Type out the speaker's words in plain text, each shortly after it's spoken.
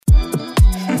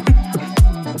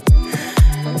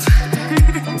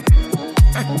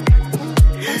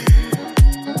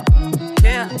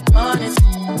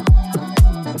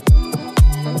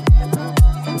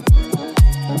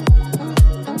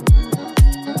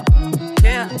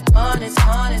Hey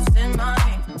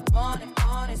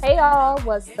y'all,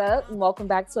 what's up? And welcome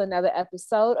back to another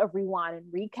episode of Rewind and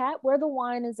Recap, where the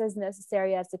wine is as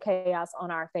necessary as the chaos on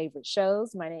our favorite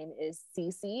shows. My name is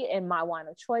Cece, and my wine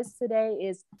of choice today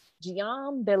is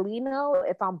Giambellino.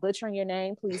 If I'm butchering your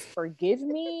name, please forgive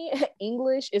me.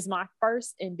 English is my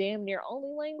first and damn near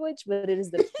only language, but it is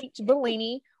the Peach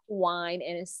Bellini wine,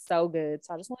 and it's so good.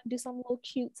 So I just want to do something a little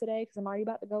cute today because I'm already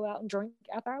about to go out and drink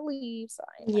after I leave. So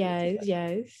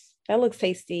Yes, that looks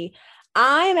tasty.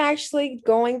 I'm actually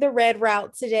going the red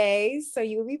route today, so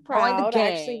you will be proud.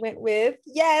 I actually went with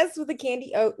the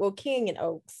Candy Oak, Canyon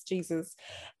Oaks, Jesus,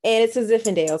 and it's a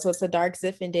Zinfandel, so it's a dark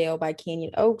Zinfandel by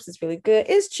Canyon Oaks. It's really good.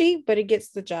 It's cheap, but it gets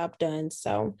the job done.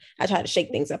 So I try to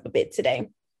shake things up a bit today.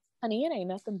 Honey, it ain't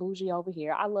nothing bougie over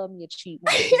here. I love me a cheap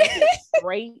one.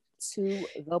 Straight to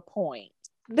the point.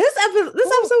 This episode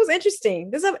was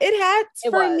interesting. This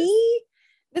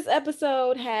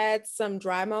episode had some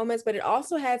dry moments, but it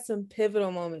also had some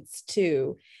pivotal moments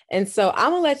too. And so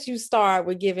I'm gonna let you start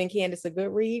with giving Candace a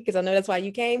good read because I know that's why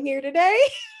you came here today.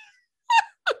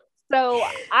 So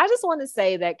I just want to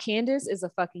say that Candace is a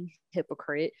fucking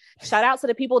hypocrite. Shout out to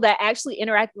the people that actually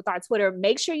interact with our Twitter.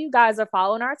 Make sure you guys are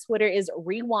following our Twitter is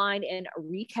Rewind and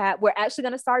Recap. We're actually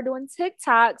going to start doing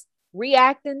TikToks,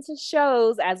 reacting to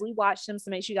shows as we watch them.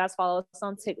 So make sure you guys follow us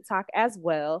on TikTok as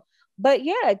well. But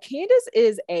yeah, Candace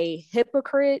is a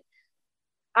hypocrite.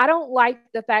 I don't like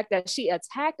the fact that she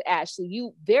attacked Ashley.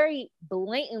 You very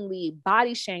blatantly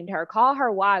body shamed her, call her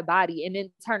wide body, and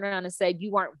then turn around and say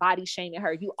you weren't body shaming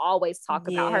her. You always talk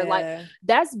about her. Like,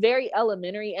 that's very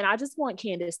elementary. And I just want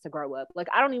Candace to grow up. Like,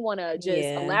 I don't even want to just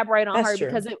elaborate on her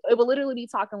because it will literally be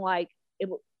talking like it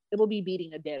will be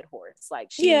beating a dead horse.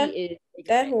 Like,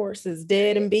 that horse is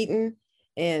dead and beaten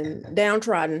and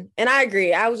downtrodden. And I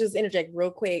agree. I was just interject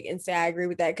real quick and say I agree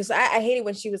with that because I hate it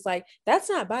when she was like, that's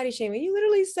not body shaming. You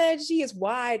literally said she is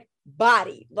wide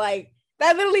body. Like,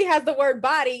 that literally has the word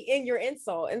body in your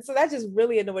insult. And so that just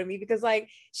really annoyed me because like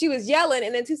she was yelling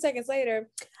and then 2 seconds later,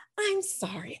 I'm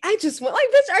sorry. I just went like,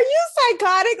 bitch, are you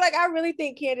psychotic? Like, I really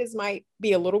think Candace might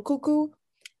be a little cuckoo.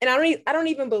 And I don't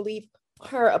even believe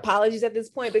her apologies at this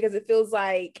point because it feels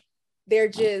like they're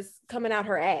just coming out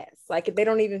her ass. Like, if they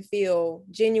don't even feel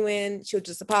genuine, she'll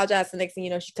just apologize. The next thing you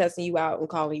know, she's cussing you out and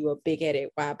calling you a big-headed,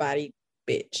 wide-body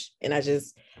bitch. And I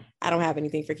don't have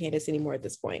anything for Candace anymore at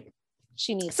this point.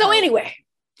 She needs help. Anyway,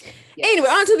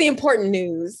 on to the important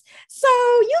news. So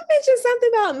you mentioned something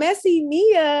about messy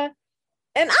Mia,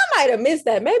 and I might have missed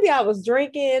that. Maybe I was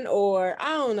drinking or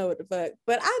I don't know what the fuck,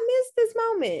 but I missed this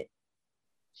moment.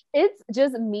 It's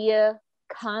just Mia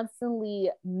constantly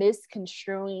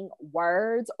misconstruing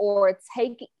words or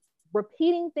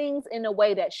repeating things in a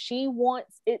way that she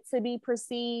wants it to be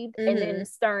perceived and then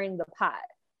stirring the pot.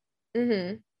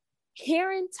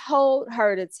 Karen told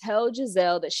her to tell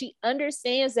Gizelle that she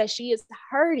understands that she is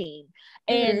hurting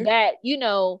and that, you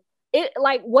know, it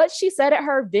like what she said at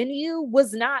her venue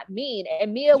was not mean.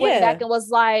 And Mia went back and was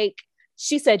like,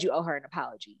 she said you owe her an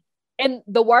apology. And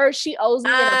the word she owes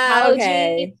me an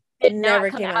apology did not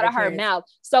come out of her mouth.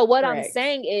 So what I'm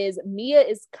saying is Mia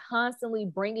is constantly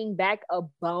bringing back a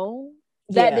bone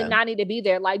that did not need to be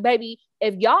there. Like, baby,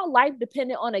 if y'all life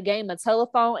depended on a game of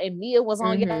telephone and Mia was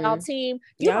on y'all team,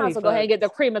 you might as well go ahead and get the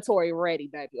crematory ready,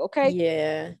 baby.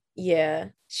 Okay? Yeah.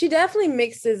 She definitely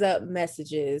mixes up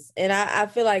messages. And I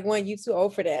feel like, one, you too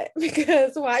old for that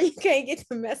because why you can't get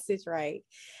the message right?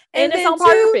 And it's on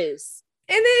purpose.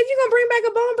 And then if you're gonna bring back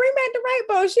a bone, bring back the right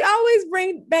bone. She always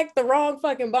bring back the wrong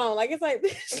fucking bone. Like, it's like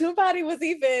nobody was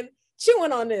even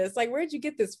chewing on this. Like, where'd you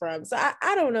get this from? So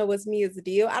I don't know what's Mia's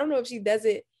deal. I don't know if she does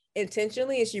it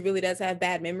intentionally and she really does have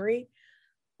bad memory,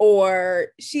 or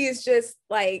she is just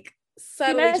like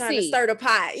subtly trying to stir the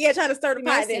pot. Yeah, trying to stir the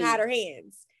pot and then hide her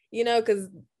hands. You know, because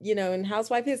you know, in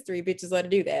housewife history, bitches love to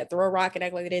do that. Throw a rock and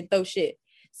act like they didn't throw shit.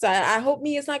 So I hope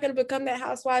Mia's not going to become that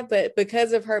housewife, but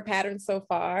because of her pattern so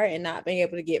far and not being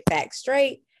able to get facts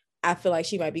straight, I feel like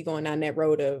she might be going down that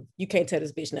road of you can't tell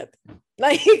this bitch nothing.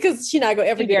 Like, because she's not going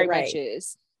to ever get it right.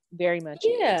 Very much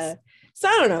is. So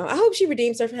I don't know. I hope she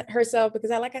redeems herself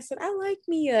because like I said, I like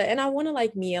Mia and I want to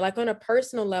like Mia. Like, on a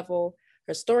personal level,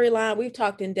 her storyline, we've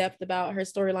talked in depth about her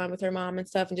storyline with her mom and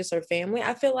stuff and just her family.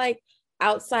 I feel like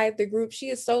outside the group, she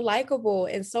is so likable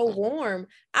and so warm.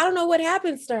 I don't know what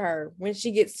happens to her when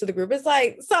she gets to the group. It's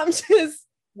like something just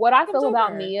what I feel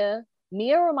about Mia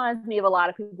reminds me of a lot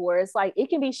of people where it's like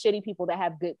it can be shitty people that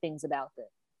have good things about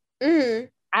them.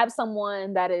 I have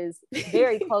someone that is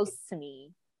very close to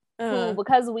me who,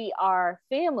 because we are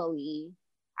family,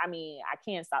 I mean, I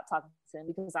can't stop talking to them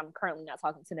because I'm currently not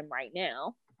talking to them right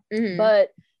now, but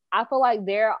I feel like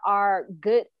there are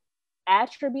good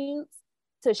attributes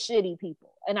to shitty people.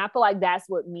 And I feel like that's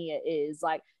what Mia is.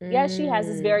 Like, yes, she has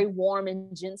this very warm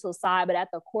and gentle side, but at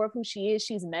the core of who she is,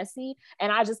 she's messy.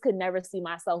 And I just could never see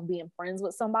myself being friends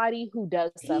with somebody who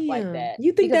does stuff like that.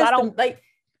 You think that's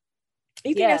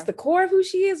you think that's the core of who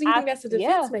she is, or you think that's a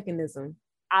defense mechanism?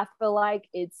 I feel like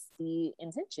it's the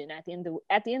intention. At the end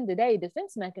of the day,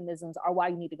 defense mechanisms are why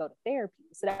you need to go to therapy,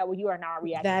 so that way you are not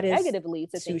reacting negatively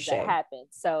to things that happen.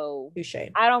 So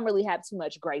I don't really have too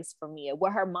much grace for Mia.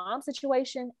 With her mom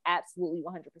situation, absolutely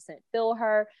 100% feel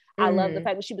her. I love the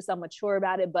fact that she was so mature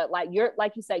about it. But like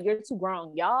you said, you're too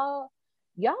grown, y'all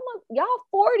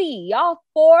 40,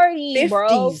 50s.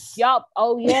 Bro, y'all.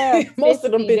 Oh yeah, most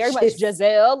of them bitches. Very much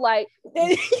Giselle, like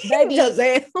baby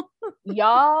Giselle.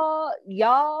 y'all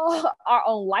are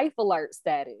on life alert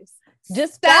status,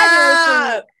 just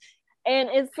fabulously. And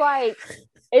it's like,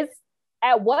 it's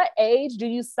at what age do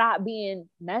you stop being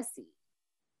messy?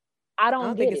 I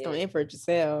don't think it's gonna end for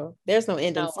Giselle. There's no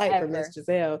end in sight for Miss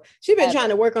Giselle. She's been trying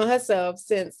to work on herself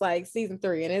since like season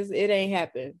 3, and it ain't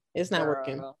happened. It's not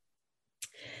working.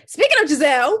 Speaking of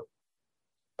Giselle,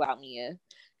 about Mia,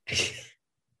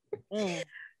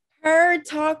 her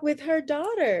talk with her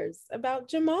daughters about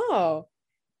Jamal,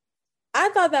 I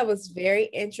thought that was very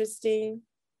interesting.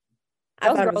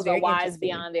 Those girls are wise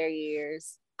beyond their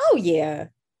years. Oh yeah,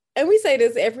 and we say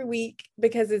this every week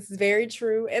because it's very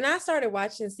true. And I started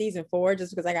watching season 4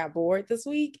 just because I got bored this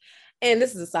week. And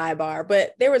this is a sidebar,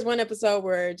 but there was one episode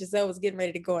where Giselle was getting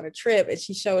ready to go on a trip, and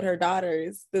she showed her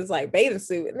daughters this like bathing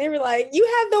suit, and they were like, "You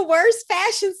have the worst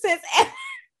fashion sense ever."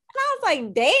 And I was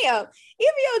like, "Damn,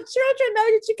 even your children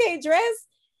know that you can't dress."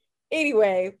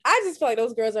 Anyway, I just feel like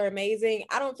those girls are amazing.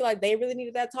 I don't feel like they really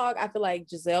needed that talk. I feel like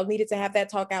Giselle needed to have that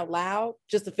talk out loud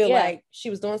just to feel like she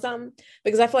was doing something,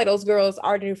 because I feel like those girls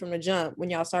already knew from the jump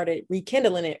when y'all started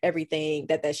rekindling everything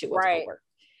that shit wasn't gonna work.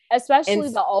 Especially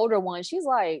the older one. She's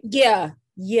like, yeah.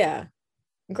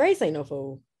 Grace ain't no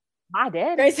fool. My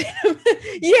daddy. Grace,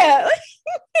 yeah.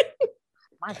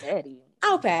 My daddy.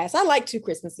 I'll pass. I like 2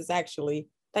 Christmases, actually.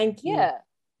 Thank you. Yeah.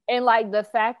 And like the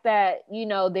fact that,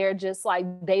 they're just like,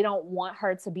 they don't want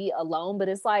her to be alone. But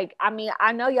it's like, I mean,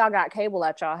 I know y'all got cable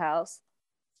at y'all house.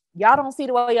 Y'all don't see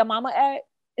the way your mama act.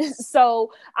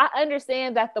 So I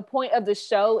understand that the point of the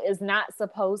show is not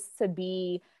supposed to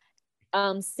be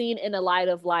seen in the light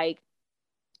of like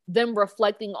them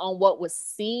reflecting on what was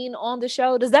seen on the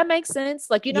show. Does that make sense?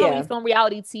 Like, when you film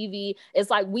reality TV, it's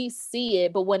like we see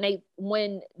it, but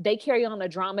when they carry on the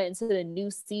drama into the new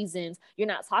seasons, you're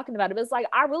not talking about it. But it's like,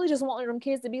 I really just want them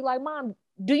kids to be like, Mom,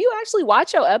 do you actually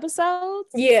watch your episodes?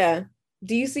 Yeah.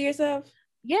 Do you see yourself?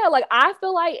 Yeah, like I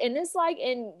feel like, and it's like,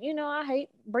 and I hate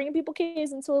bringing people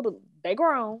kids into it, but they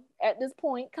grown at this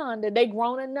point, kinda. They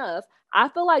grown enough. I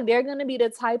feel like they're gonna be the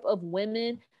type of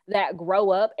women that grow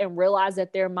up and realize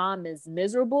that their mom is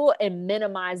miserable and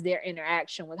minimize their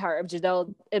interaction with her.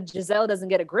 If Giselle doesn't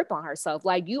get a grip on herself,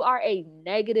 like, you are a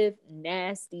negative,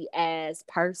 nasty ass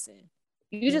person.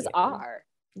 You just are.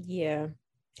 Yeah,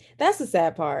 that's the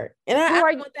sad part, and I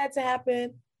want that to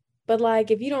happen. But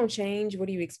like, if you don't change, what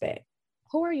do you expect?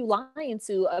 Who are you lying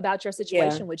to about your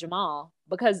situation with Jamal?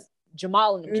 Because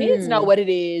Jamal and the kids know what it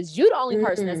is. You're the only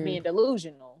person that's being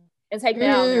delusional and taking it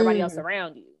out on everybody else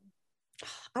around you.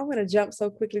 I want to jump so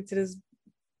quickly to this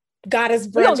goddess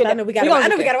brunch. I know we got to.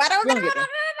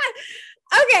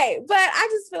 Okay, but I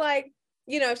just feel like,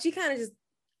 if she kind of just,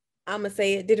 I'm gonna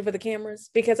say it, did it for the cameras,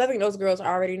 because I think those girls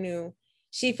already knew.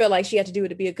 She felt like she had to do it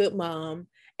to be a good mom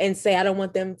and say, I don't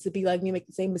want them to be like me, make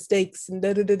the same mistakes and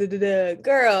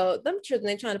Girl, them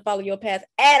children ain't trying to follow your path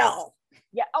at all.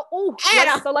 Yeah.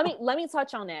 So let me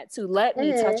touch on that too. Let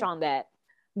me touch on that,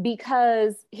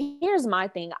 because here's my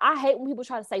thing. I hate when people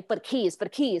try to say for the kids.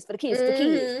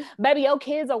 Baby, your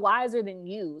kids are wiser than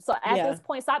you. So at this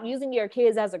point, stop using your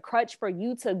kids as a crutch for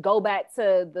you to go back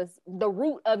to the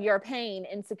root of your pain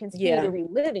and to continue to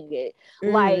reliving it.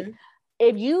 Like,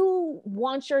 if you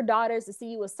want your daughters to see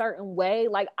you a certain way,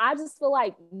 like, I just feel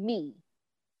like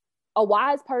a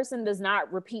wise person does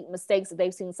not repeat mistakes that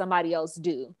they've seen somebody else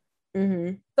do.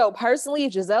 So personally,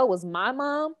 if Giselle was my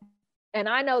mom, and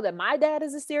I know that my dad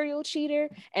is a serial cheater,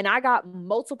 and I got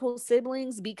multiple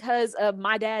siblings because of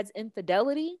my dad's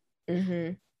infidelity,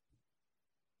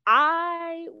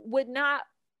 I would not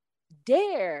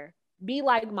dare be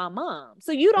like my mom.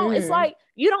 So you don't, it's like,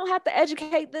 you don't have to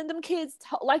educate them. Them kids,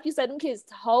 like you said, them kids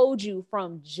told you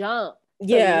from jump.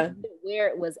 Yeah. Where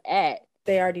it was at.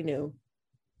 They already knew.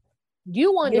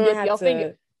 You wanted to dip your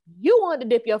finger. You wanted to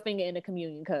dip your finger in the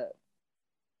communion cup.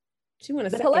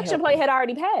 The collection plate had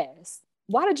already passed.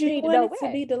 Why did you need to know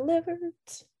to be delivered?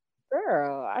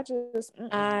 Girl, I just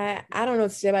I don't know what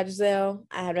to say about Giselle.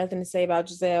 I have nothing to say about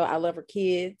Giselle. I love her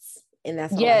kids. And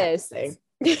that's all I have to say.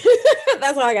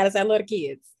 That's all I gotta say. I love the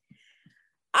kids.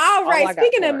 All right.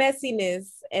 Speaking of messiness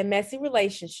and messy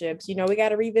relationships, we got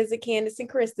to revisit Candace and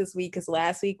Chris this week because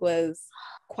last week was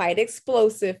quite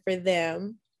explosive for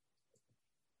them.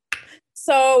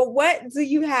 So what do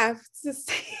you have to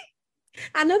say?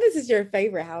 I know this is your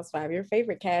favorite housewife, your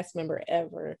favorite cast member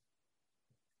ever.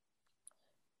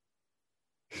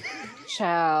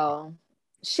 Child,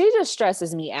 she just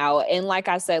stresses me out. And like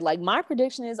I said, like my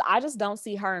prediction is I just don't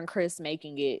see her and Chris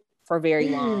making it for very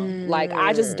long. Like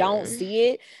I just don't see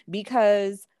it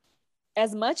because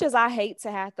as much as I hate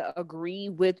to have to agree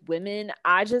with women,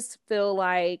 I just feel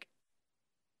like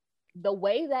the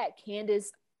way that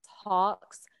Candace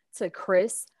talks to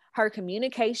Chris, her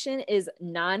communication is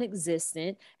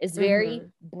non-existent. It's very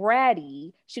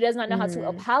bratty. She does not know how to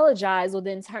apologize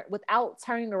without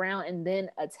turning around and then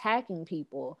attacking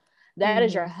people. That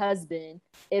is your husband.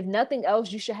 If nothing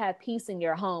else, you should have peace in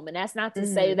your home. And that's not to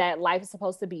say that life is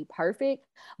supposed to be perfect,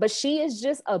 but she is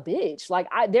just a bitch. Like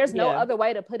there's no other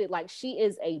way to put it. Like she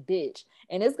is a bitch.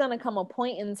 And it's going to come a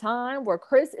point in time where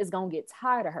Chris is going to get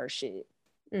tired of her shit.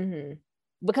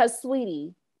 Because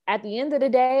sweetie, at the end of the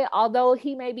day, although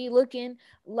he may be looking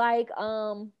like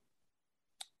a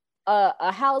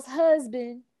house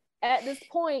husband at this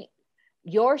point,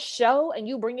 your show and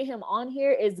you bringing him on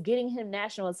here is getting him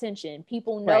national attention.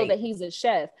 People know that he's a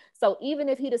chef. So even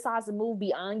if he decides to move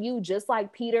beyond you, just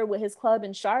like Peter with his club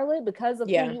in Charlotte, because of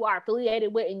who you are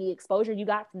affiliated with and the exposure you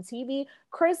got from TV,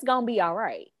 Chris gonna be all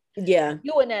right. Yeah.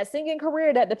 You in that singing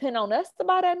career that depend on us to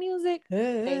buy that music,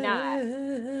 they not.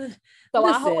 So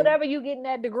I hope whatever you getting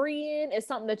that degree in is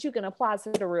something that you can apply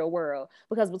to the real world.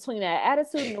 Because between that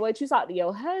attitude and the way you talk to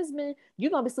your husband,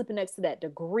 you're gonna be sleeping next to that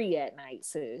degree at night,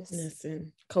 sis.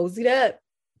 Listen, cozied up.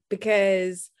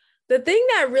 Because the thing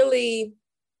that really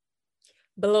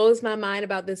blows my mind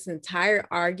about this entire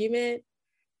argument,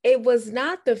 it was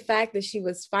not the fact that she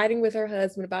was fighting with her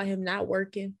husband about him not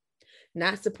working,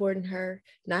 not supporting her,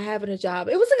 not having a job.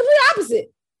 It was the complete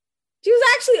opposite. She was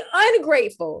actually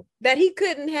ungrateful that he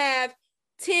couldn't have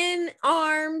 10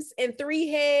 arms and 3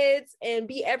 heads and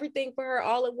be everything for her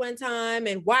all at one time.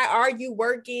 And why are you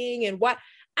working? And why?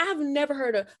 I've never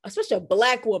heard especially a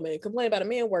Black woman complain about a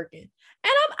man working.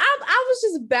 And I was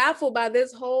just baffled by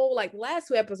this whole, like last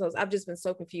 2 episodes, I've just been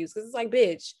so confused because it's like,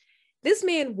 bitch, this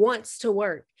man wants to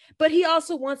work, but he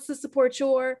also wants to support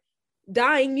your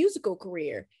dying musical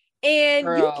career. And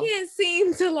you can't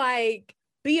seem to like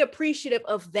be appreciative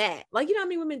of that. Like, you know how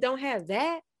many women don't have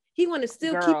that? He want to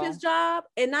still keep his job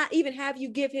and not even have you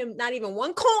give him not even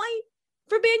 1 coin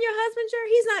for being your husband. Sure,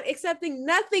 he's not accepting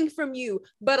nothing from you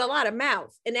but a lot of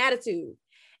mouth and attitude.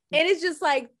 And it's just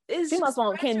like, she must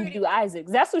want Kendu Isaacs.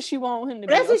 That's what she want him to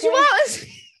be. That's what she wants.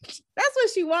 That's what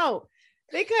she wants.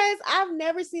 Because I've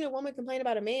never seen a woman complain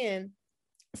about a man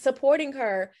supporting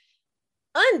her,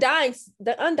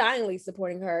 undyingly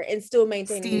supporting her and still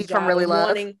maintaining his job. From Really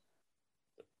Love.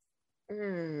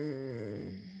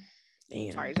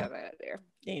 Damn. Sorry to have that there.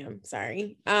 Damn,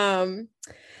 sorry. I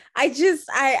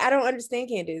don't understand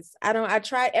Candace. I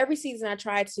tried every season, I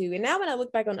tried to, and now when I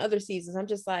look back on other seasons, I'm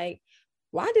just like,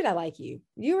 why did I like you?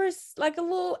 You were like a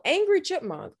little angry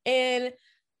chipmunk, and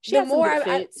she has some good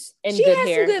fits and good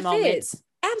hair moments.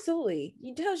 Absolutely,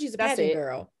 you tell she's a pageant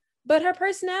girl. But her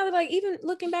personality, like even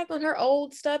looking back on her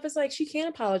old stuff, it's like she can't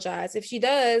apologize. If she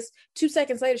does, 2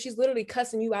 seconds later, she's literally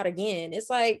cussing you out again. It's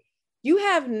like you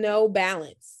have no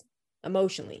balance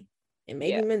emotionally and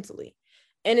maybe mentally.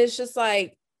 And it's just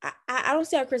like, I don't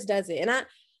see how Chris does it. And I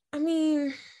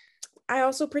mean, I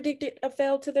also predicted a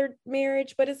fail to their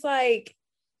marriage, but it's like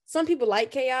some people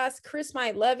like chaos. Chris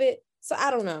might love it. So I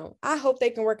don't know. I hope they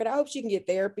can work it out. I hope she can get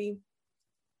therapy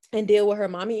and deal with her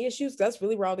mommy issues. That's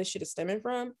really where all this shit is stemming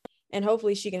from. And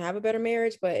hopefully she can have a better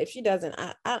marriage. But if she doesn't,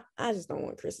 I just don't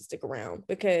want Chris to stick around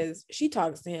because she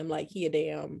talks to him like he a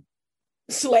damn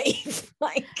slave.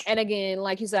 Like, and again,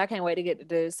 like you said, I can't wait to get to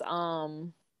this.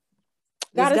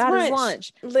 Got his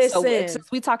lunch. Listen, so,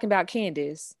 since we talking about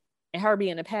Candace and her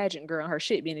being a pageant girl and her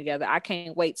shit being together, I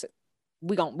can't wait to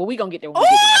we gonna get there. When we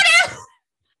get there.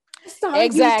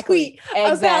 Exactly.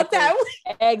 About that.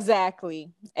 Exactly.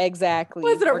 Was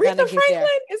it Aretha Franklin?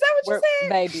 Is that what you said?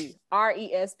 Baby.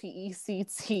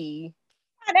 RESPECT.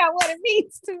 Find out what it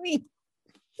means to me.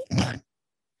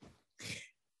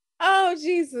 Oh,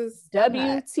 Jesus.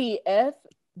 WTF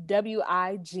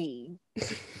WIG.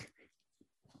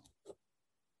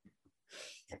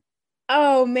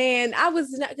 Oh, man. I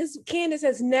was not, because Candace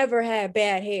has never had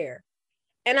bad hair.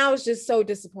 And I was just so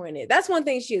disappointed. That's one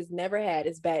thing she has never had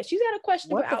is bad. She's had a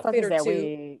questionable outfit or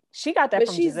two. She got that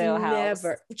from Giselle House.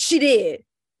 She did.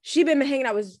 she been hanging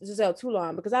out with Giselle too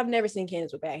long because I've never seen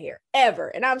Candace with bad hair ever.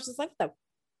 And I was just like, what the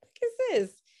fuck is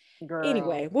this? Girl.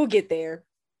 Anyway, we'll get there.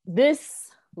 This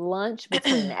lunch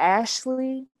between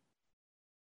Ashley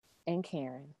and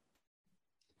Karen.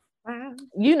 Wow.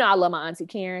 You know I love my auntie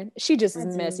Karen. She just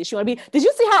is messy. She want to be. Did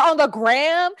you see her on the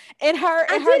gram in her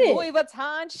Louis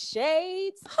Vuitton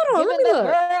shades? Hold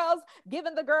on,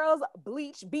 giving the girls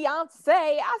bleach Beyonce.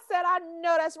 I said, I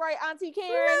know that's right, Auntie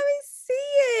Karen. Let me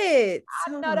see it.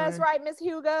 I know that's right, Miss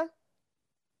Hugo.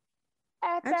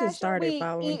 I just started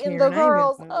following Karen. The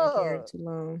girls. Karen too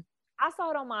long. I saw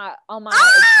it on my.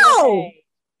 Oh!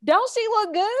 Don't she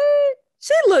look good?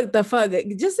 She looked the fuck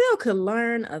good. Giselle could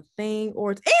learn a thing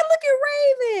or two. And look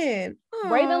at Raven.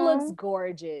 Aww. Raven looks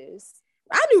gorgeous.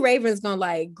 I knew Raven's gonna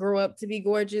like grow up to be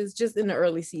gorgeous just in the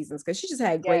early seasons because she just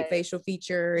had great facial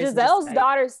features. Giselle's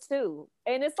daughters too,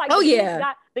 and it's like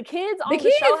the kids on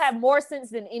the show have more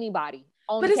sense than anybody.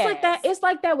 But it's like that. It's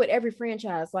like that with every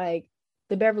franchise. Like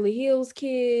the Beverly Hills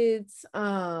kids,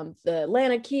 the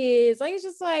Atlanta kids. Like it's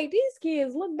just like these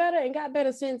kids look better and got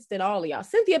better sense than all of y'all.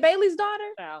 Cynthia Bailey's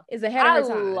daughter is ahead of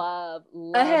her time. Love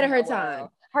ahead of her time.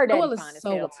 Her daddy fine as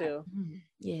hell too.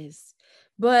 Yes,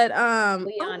 but Leon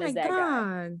oh my is that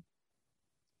god,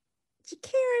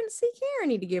 Karen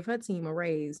need to give her team a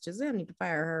raise. Giselle need to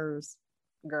fire hers.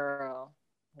 Girl.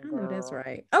 I know that's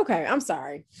right. Okay, I'm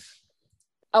sorry.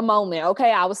 A moment.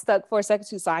 Okay, I was stuck for a second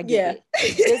too, so I get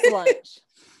it. This lunch.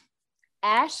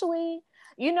 Ashley,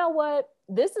 you know what?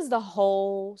 This is the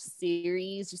whole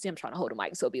series. You see, I'm trying to hold the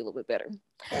mic so it'll be a little bit better.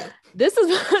 This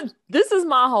is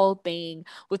my whole thing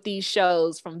with these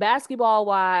shows, from Basketball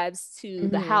Wives to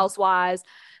The Housewives.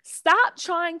 Stop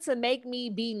trying to make me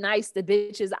be nice to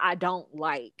bitches I don't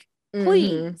like.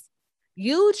 Please.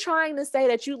 You trying to say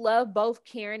that you love both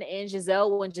Karen and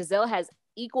Giselle when Giselle has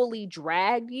equally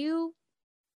dragged you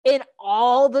in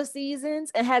all the seasons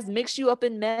and has mixed you up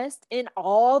in mess in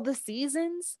all the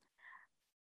seasons.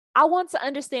 I want to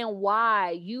understand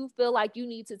why you feel like you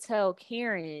need to tell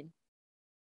Karen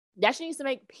that she needs to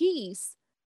make peace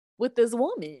with this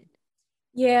woman.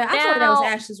 Yeah, I thought that was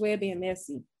Ashley's way of being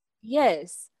messy.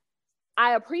 Yes.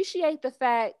 I appreciate the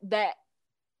fact that,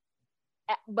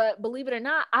 but believe it or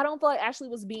not, I don't feel like Ashley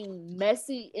was being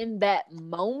messy in that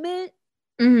moment.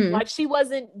 Like she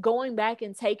wasn't going back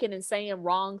and taking and saying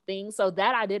wrong things. So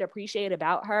that I did appreciate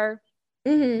about her.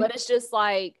 But it's just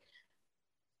like,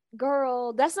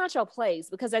 girl, that's not your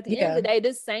place, because at the end of the day,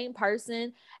 this same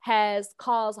person has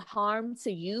caused harm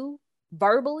to you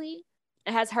verbally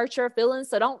and has hurt your feelings.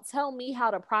 So don't tell me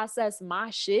how to process my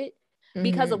shit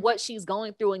because of what she's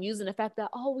going through, and using the fact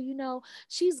that, oh, well, you know,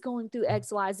 she's going through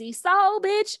XYZ. So,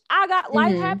 bitch, I got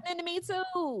life happening to me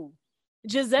too.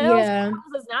 Giselle's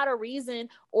problems is not a reason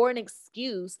or an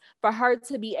excuse for her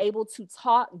to be able to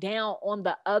talk down on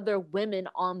the other women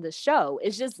on the show.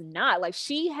 It's just not. Like,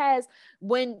 she has,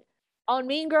 when on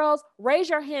Mean Girls, raise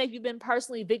your hand if you've been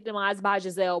personally victimized by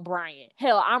Giselle Bryant.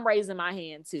 Hell, I'm raising my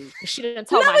hand too. She didn't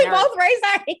tell my we both raised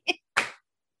our hand.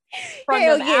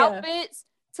 From the outfits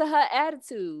to her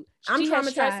attitude. She has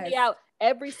stressed me out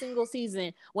every single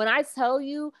season. When I tell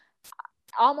you,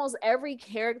 almost every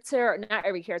cast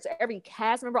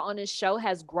member on this show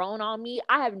has grown on me.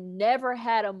 I have never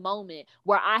had a moment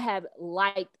where I have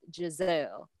liked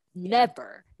Giselle.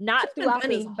 Never. Not She's throughout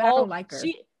funny, this but I don't like her.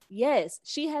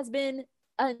 She has been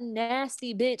a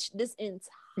nasty bitch this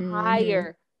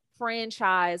entire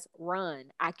franchise run.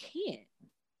 I can't.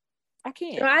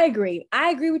 No, I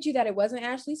agree with you that it wasn't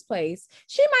Ashley's place.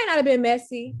 She might not have been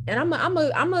messy, and I'm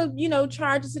a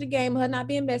charge to the game of her not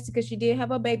being messy, because she did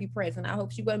have a baby present. I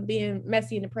hope she wasn't being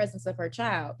messy in the presence of her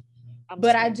child.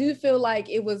 I do feel like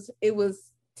it was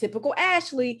typical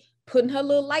Ashley putting her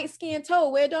little light-skinned toe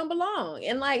where it don't belong,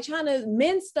 and like trying to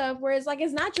mend stuff where it's like,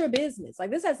 it's not your business. Like,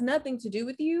 this has nothing to do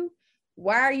with you.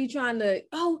 Why are you trying to?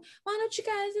 Oh, why don't you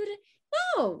guys do that?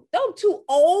 No, those two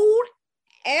old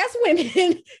ass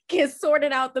women can sort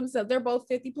it out themselves. They're both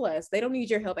 50 plus. They don't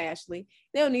need your help, Ashley.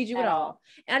 They don't need you at all.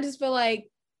 And I just feel like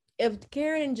if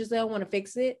Karen and Giselle want to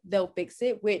fix it, they'll fix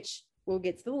it, which we'll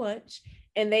get to the lunch.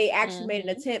 And they actually made an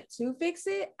attempt to fix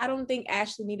it. I don't think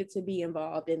Ashley needed to be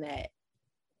involved in that,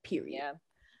 period. Yeah.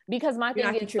 Because my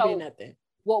thing is, nothing.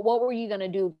 What were you gonna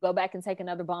do? Go back and take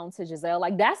another bone to Giselle?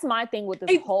 Like, that's my thing with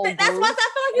this whole group. That's why I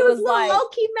feel like it was like,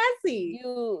 low-key messy.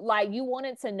 You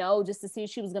wanted to know just to see if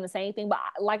she was gonna say anything, but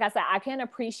like I said, I can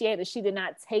appreciate that she did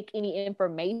not take any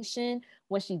information.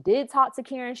 When she did talk to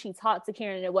Karen, she talked to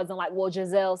Karen, and it wasn't like, well,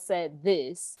 Giselle said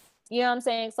this. You know what I'm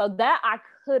saying? So that I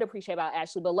could appreciate about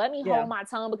Ashley, but let me hold my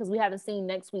tongue, because we haven't seen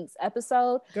next week's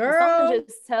episode. Girl, something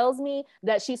just tells me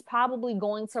that she's probably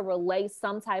going to relay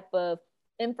some type of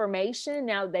information.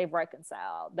 Now they've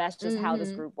reconciled. That's just how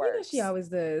this group works. You know, she always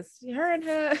does. Her and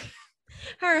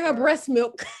her breast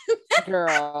milk.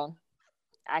 Girl,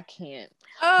 I can't.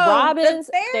 Oh, Robin's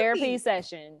therapy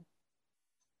session.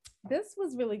 This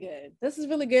was really good. This is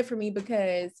really good for me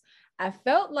because I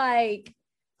felt like,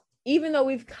 even though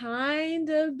we've kind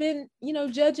of been, you know,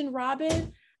 judging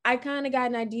Robin, I kind of got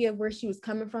an idea of where she was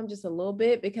coming from just a little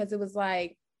bit, because it was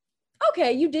like,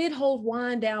 okay, you did hold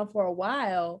Juan down for a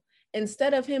while.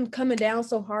 Instead of him coming down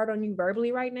so hard on you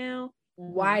verbally right now,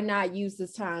 why not use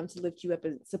this time to lift you up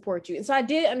and support you? And so I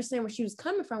did understand where she was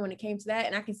coming from when it came to that.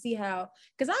 And I can see how,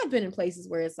 because I've been in places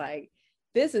where it's like,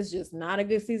 this is just not a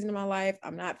good season of my life.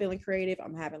 I'm not feeling creative.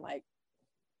 I'm having like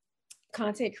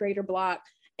content creator block,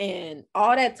 and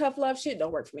all that tough love shit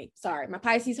don't work for me. Sorry, my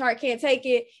Pisces heart can't take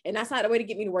it. And that's not the way to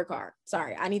get me to work hard.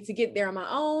 Sorry, I need to get there on my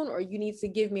own, or you need to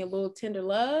give me a little tender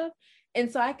love.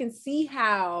 And so I can see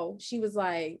how she was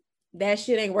like, that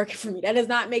shit ain't working for me. That does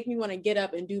not make me want to get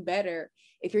up and do better.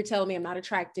 If you're telling me I'm not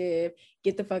attractive,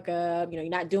 get the fuck up, you know,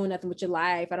 you're not doing nothing with your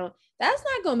life. That's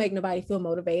not going to make nobody feel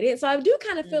motivated. So I do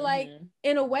kind of feel like,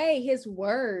 in a way, his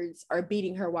words are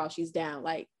beating her while she's down.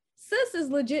 Like, sis is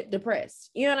legit depressed.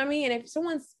 You know what I mean? And if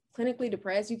someone's clinically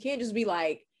depressed, you can't just be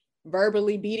like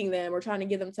verbally beating them or trying to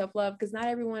give them tough love, because not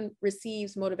everyone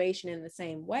receives motivation in the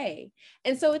same way.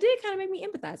 And so it did kind of make me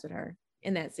empathize with her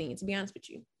in that scene, to be honest with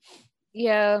you.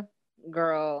 Yeah,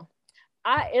 girl.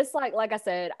 It's like I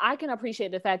said, I can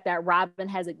appreciate the fact that Robin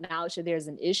has acknowledged that there's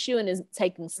an issue and is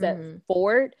taking steps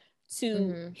forward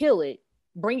to heal it.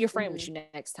 Bring your friend with you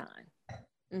next time.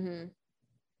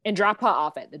 And drop her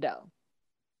off at the door.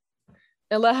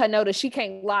 And let her know that she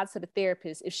can't lie to the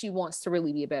therapist if she wants to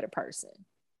really be a better person.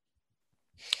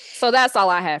 So that's all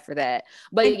I have for that.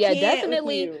 But yeah,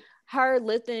 definitely her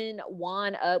lifting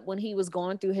Juan up when he was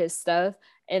going through his stuff,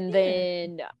 and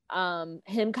then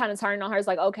him kind of turning on her is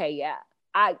like, okay, yeah,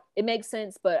 it makes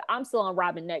sense, but I'm still on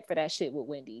Robin neck for that shit with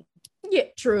Wendy. Yeah,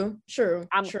 true.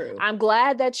 I'm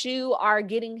glad that you are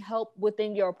getting help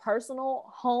within your personal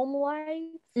home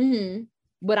life,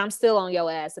 but I'm still on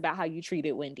your ass about how you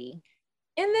treated Wendy.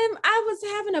 And then I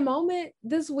was having a moment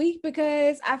this week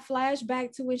because I flashed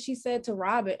back to when she said to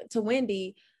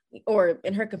Wendy, or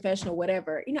in her confessional,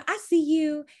 whatever, you know, I see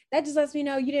you. That just lets me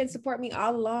know you didn't support me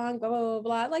all along, blah, blah, blah,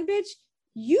 blah. Like, bitch,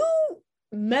 you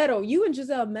and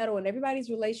Giselle meddle in everybody's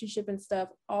relationship and stuff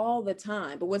all the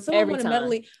time. But when somebody want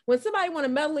to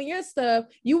meddle in your stuff,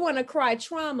 you want to cry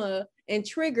trauma and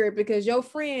trigger because your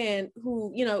friend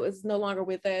who, you know, is no longer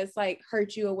with us, like,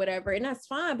 hurt you or whatever. And that's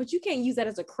fine, but you can't use that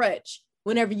as a crutch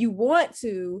whenever you want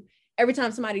to, every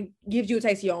time somebody gives you a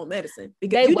taste of your own medicine.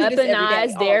 Because they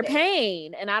weaponize their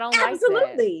pain, and I don't like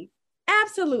that.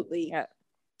 Absolutely. Yeah.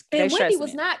 And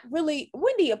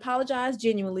Wendy apologized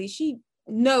genuinely. She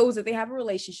knows that they have a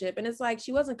relationship, and it's like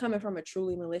she wasn't coming from a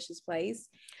truly malicious place.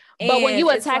 But when you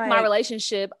attack my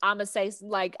relationship, I'm gonna say,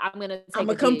 like, I'm gonna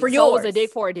come for yours. So it was a dig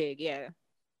for a dig. Yeah.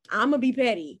 I'm gonna be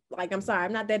petty. Like, I'm sorry,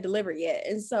 I'm not that deliberate yet.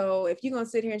 And so if you're gonna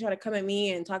sit here and try to come at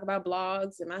me and talk about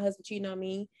blogs and my husband cheating on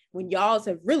me when y'all's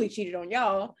have really cheated on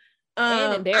y'all,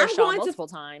 and embarrassed y'all multiple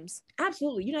times.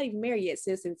 Absolutely, you're not even married yet,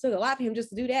 sis. And it took a lot for him just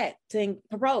to do that, to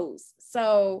propose.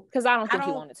 So because I don't think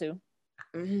he wanted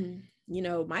to. You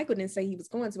know, Michael didn't say he was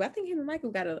going to. I think him and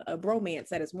Michael got a bromance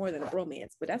that is more than a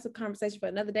bromance, but that's a conversation for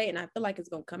another day. And I feel like it's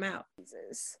gonna come out.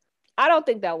 Jesus. I don't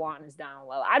think that Juan is down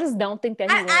low. I just don't think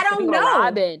that he wants to be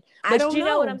Robin. But you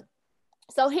know what I'm.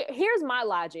 So here's my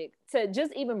logic to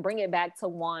just even bring it back to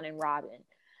Juan and Robin.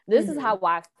 This is how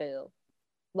I feel.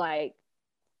 Like,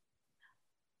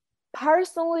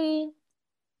 personally,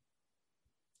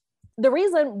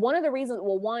 one of the reasons,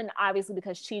 one, obviously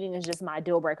because cheating is just my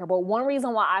deal breaker, but one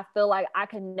reason why I feel like I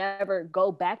can never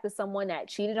go back to someone that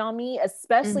cheated on me,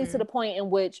 especially to the point in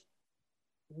which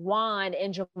Juan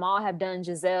and Jamal have done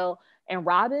Giselle and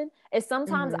Robin, is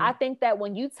sometimes I think that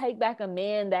when you take back a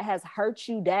man that has hurt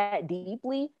you that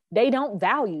deeply, they don't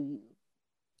value you.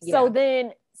 Yeah. So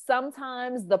then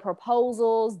sometimes the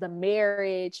proposals, the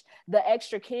marriage, the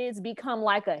extra kids become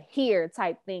like a here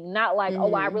type thing, not like,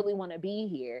 oh, I really want to be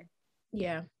here.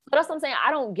 Yeah. But that's what I'm saying.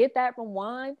 I don't get that from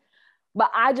Juan,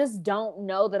 but I just don't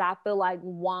know that I feel like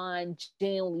Juan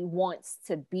genuinely wants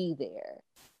to be there.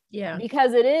 Yeah.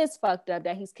 Because it is fucked up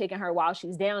that he's kicking her while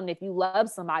she's down. And if you love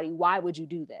somebody, why would you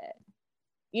do that?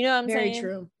 You know what I'm saying? Very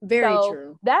true. Very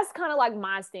true. That's kind of like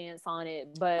my stance on it.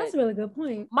 But that's a really good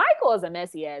point. Michael is a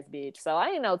messy ass bitch, so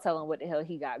I ain't no telling what the hell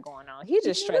he got going on. He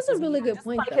just stresses. That's a really good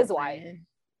point. Like his wife.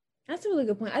 That's a really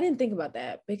good point. I didn't think about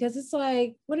that, because it's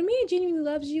like when a man genuinely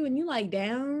loves you and you like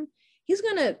down, he's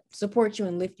gonna support you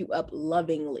and lift you up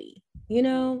lovingly. you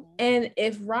know? And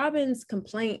if Robin's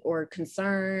complaint or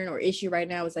concern or issue right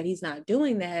now is that he's not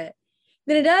doing that,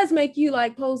 then it does make you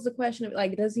like pose the question of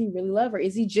like, does he really love her?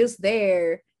 Is he just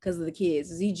there because of the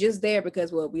kids? Is he just there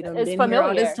because, well, we done It's been familiar. here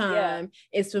all this time?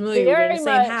 Yeah. It's familiar. Very we're in the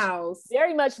same house.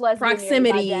 Very much less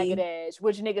proximity. Jagged Edge,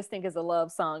 which niggas think is a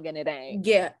love song and it ain't.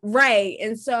 Yeah, right.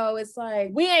 And so it's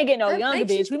like, we ain't getting no younger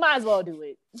bitch. We might as well do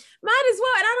it. Might as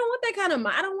well. And I don't want that kind of,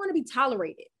 I don't want to be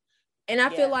tolerated. And I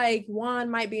feel like Juan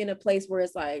might be in a place where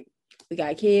it's like, we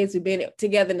got kids, we've been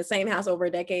together in the same house over a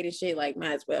decade and shit, like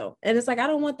might as well. And it's like, I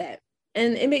don't want that.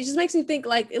 And it just makes me think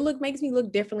like, makes me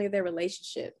look differently at their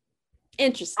relationship.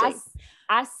 Interesting.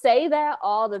 I say that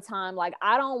all the time. Like,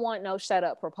 I don't want no shut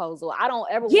up proposal. I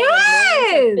don't ever want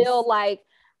a man to feel like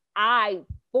I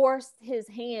forced his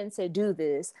hand to do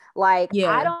this. Like,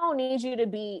 I don't need you to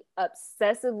be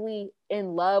obsessively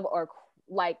in love or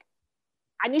like,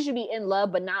 I need you to be in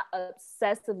love, but not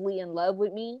obsessively in love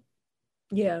with me.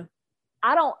 Yeah.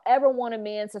 I don't ever want a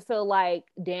man to feel like,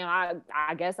 damn,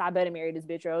 I guess I better marry this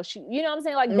bitch or she, you know what I'm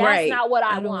saying? Like, that's not what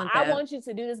I want. I want you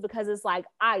to do this because it's like,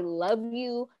 I love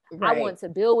you. Right. I want to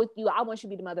build with you. I want you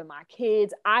to be the mother of my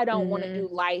kids. I don't want to do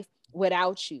life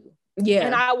without you. Yeah.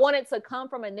 And I want it to come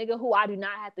from a nigga who I do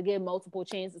not have to give multiple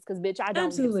chances because, bitch, I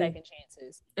don't give second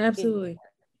chances. Absolutely.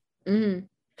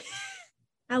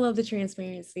 I love the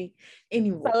transparency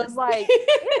anymore. So it's like,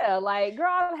 yeah, like, girl,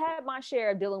 I've had my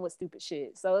share of dealing with stupid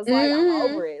shit. So it's like, I'm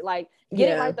over it. Like,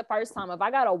 get it right the first time. If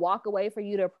I got to walk away for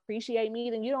you to appreciate me,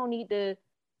 then you don't need to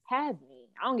have me.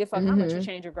 I don't give a fuck how much you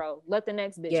change or grow. Let the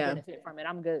next bitch benefit from it.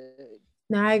 I'm good.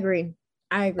 No, I agree.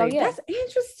 So, that's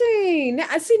interesting. Now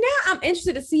I'm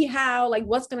interested to see how, like,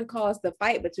 what's going to cause the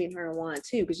fight between her and Juan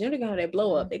too. Because they're going to have that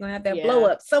blow up. They're going to have that blow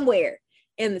up somewhere.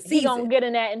 In the season. He gonna get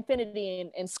in that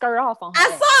infinity and skirt off on her. I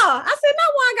said, no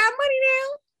one got money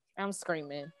now. I'm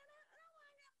screaming.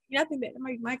 I think that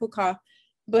might be Michael call,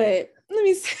 but let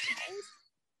me see.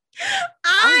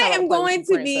 I'm going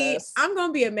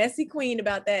to be a messy queen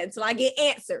about that until I get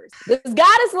answers. This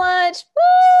goddess lunch.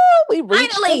 Woo! We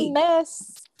reached the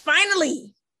mess.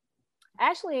 Finally.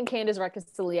 Ashley and Candace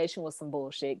reconciliation was some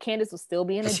bullshit. Candace was still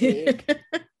being a dick.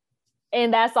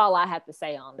 And that's all I have to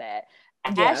say on that.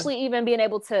 Ashley even being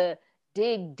able to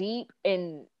dig deep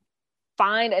and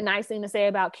find a nice thing to say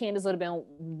about Candace would have been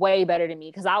way better than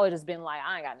me because I would have just been like,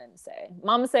 I ain't got nothing to say.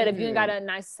 Mama said, if you ain't got nothing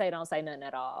nice to say, don't say nothing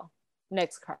at all.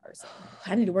 Next person.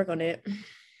 I need to work on it.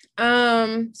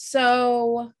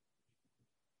 So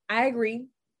I agree.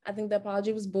 I think the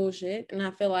apology was bullshit. And I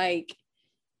feel like,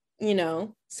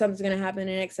 something's going to happen in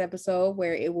the next episode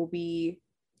where it will be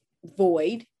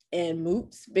void and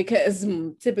moots because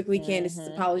typically Candace's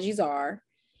apologies are.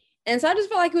 And so I just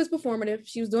felt like it was performative.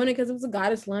 She was doing it because it was a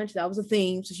goddess lunch. That was a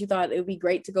theme. So she thought it would be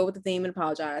great to go with the theme and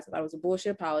apologize. I thought it was a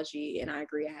bullshit apology. And I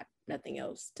agree. I have nothing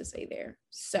else to say there.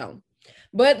 So,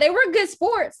 but they were good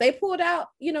sports. They pulled out,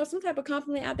 some type of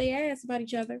compliment out their ass about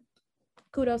each other.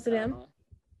 Kudos to them.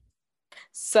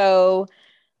 So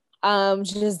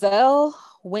Giselle,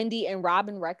 Wendy, and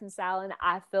Robin reconciling,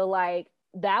 I feel like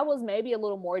that was maybe a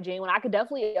little more genuine. I could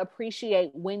definitely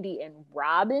appreciate Wendy and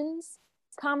Robin's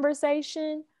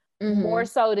conversation more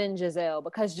so than Giselle,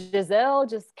 because Giselle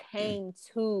just came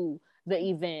to the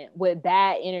event with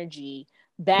bad energy,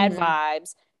 bad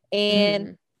vibes.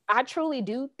 And I truly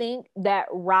do think that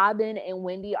Robin and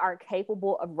Wendy are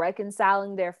capable of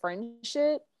reconciling their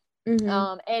friendship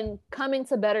and coming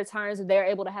to better terms if they're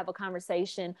able to have a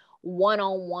conversation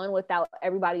one-on-one without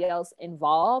everybody else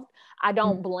involved. I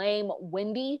don't blame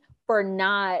Wendy for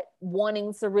not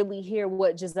wanting to really hear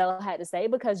what Giselle had to say,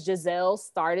 because Giselle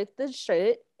started the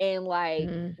shit, and like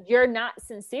you're not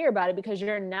sincere about it because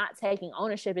you're not taking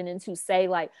ownership. And then to say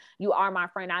like, you are my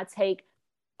friend, I take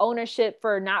ownership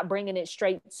for not bringing it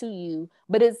straight to you,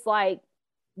 but it's like,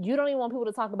 you don't even want people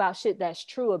to talk about shit that's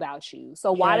true about you.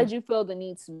 So why did you feel the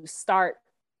need to start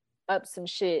up some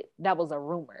shit that was a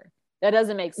rumor? That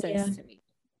doesn't make sense to me.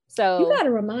 So you got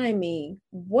to remind me,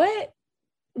 what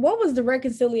was the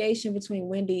reconciliation between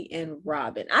Wendy and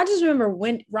Robin? I just remember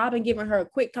when Robin giving her a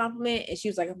quick compliment and she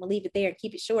was like, I'm gonna leave it there and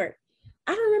keep it short.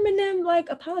 I don't remember them like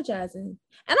apologizing.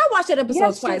 And I watched that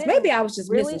episode twice. Maybe I was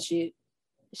just missing shit.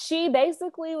 She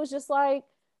basically was just like,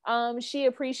 she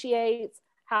appreciates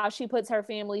how she puts her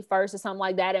family first or something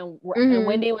like that. And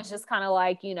Wendy was just kind of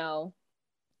like,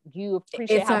 you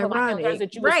appreciate how my family first,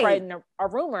 that you were spreading a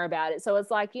rumor about it. So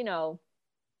it's like,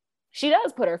 she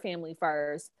does put her family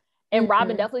first. And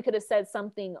Robin definitely could have said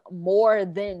something more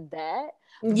than that.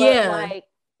 But like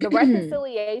the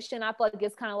reconciliation, I feel like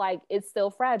it's kind of like, it's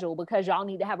still fragile because y'all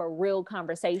need to have a real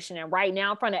conversation. And right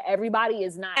now in front of everybody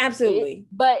is not absolutely,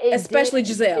 but especially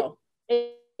Giselle.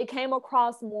 It came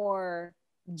across more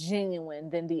genuine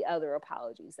than the other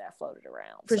apologies that floated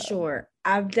around. For sure.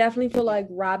 I definitely feel like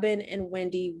Robin and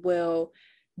Wendy will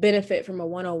benefit from a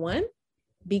 101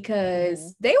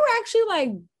 because they were actually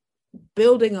like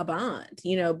building a bond,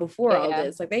 you know, before all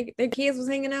this. Like their kids was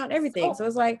hanging out and everything. So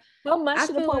it's like so much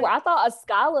to the point where I thought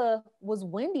Askale was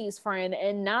Wendy's friend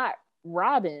and not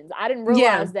Robin's. I didn't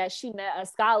realize that she met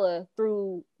Askale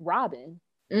through Robin.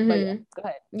 Mm-hmm. But yeah, go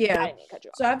ahead. Yeah. I didn't mean to cut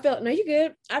you off. So I felt, no, you're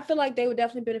good. I feel like they would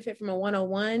definitely benefit from a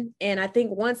 101. And I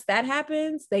think once that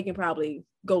happens, they can probably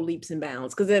go leaps and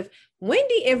bounds. Because if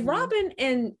Robin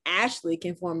and Ashley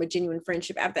can form a genuine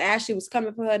friendship after Ashley was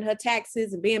coming for her and her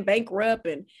taxes and being bankrupt,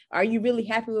 and are you really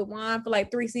happy with Juan for like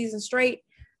 3 seasons straight?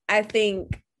 I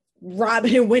think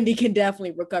Robin and Wendy can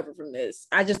definitely recover from this.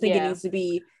 I just think it needs to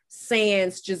be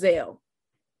sans Gizelle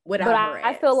without her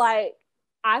ass.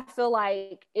 I feel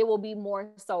like it will be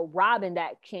more so Robin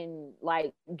that can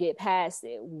like get past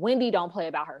it. Wendy don't play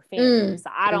about her family. So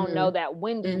I don't know that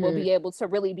Wendy will be able to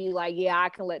really be like, yeah, I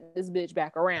can let this bitch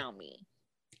back around me.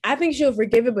 I think she'll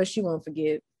forgive it, but she won't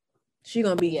forget. She's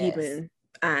going to be keeping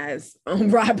eyes on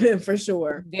Robin for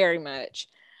sure. Very much.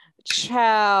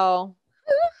 Ciao.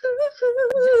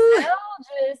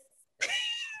 just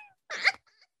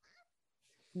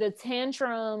the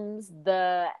tantrums,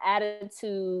 the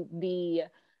attitude, the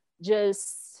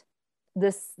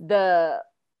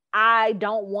I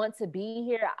don't want to be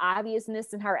here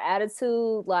obviousness in her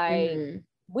attitude. Like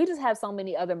we just have so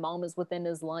many other moments within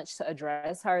this lunch to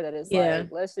address her that is like,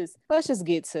 let's just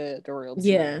get to the real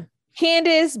tea. Yeah.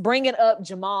 Candace bringing up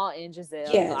Jamal and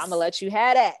Gizelle. Yes. So I'm gonna let you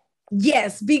have that.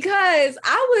 Yes, because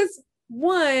I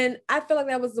feel like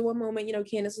that was the one moment, you know,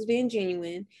 Candace was being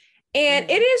genuine.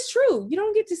 And it is true. You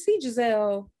don't get to see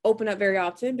Gizelle open up very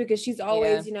often because she's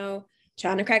always, you know,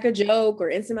 trying to crack a joke or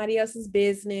in somebody else's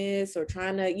business or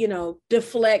trying to, you know,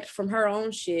 deflect from her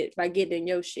own shit by getting in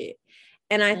your shit.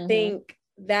 And I think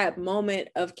that moment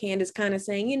of Candace kind of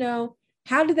saying, you know,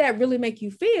 how did that really make you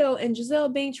feel? And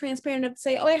Gizelle being transparent enough to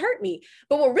say, oh, it hurt me.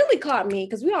 But what really caught me,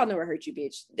 because we all know it hurt you,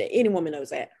 bitch. Any woman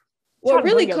knows that. What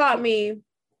really caught me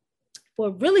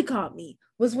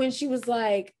was when she was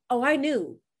like, oh, I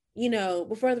knew. You know,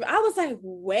 before I was like,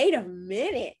 wait a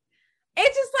minute.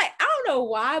 It's just like, I don't know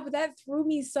why, but that threw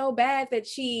me so bad that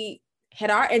she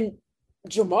had and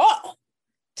Jamal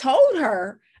told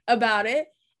her about it.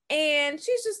 And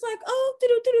she's just like, oh,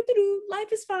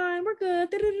 life is fine. We're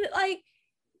good. Like,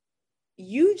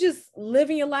 you just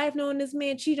living your life knowing this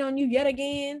man cheated on you yet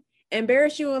again,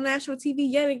 embarrass you on national TV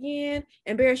yet again,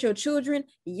 embarrass your children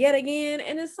yet again.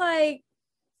 And it's like,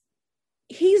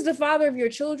 he's the father of your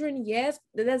children. Yes,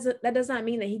 that does not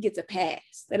mean that he gets a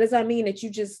pass. That does not mean that you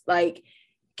just like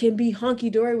can be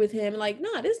hunky-dory with him. Like,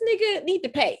 no, this nigga need to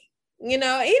pay. You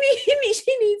know, he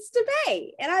needs to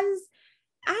pay. And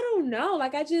I don't know.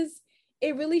 Like,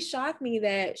 it really shocked me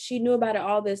that she knew about it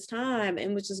all this time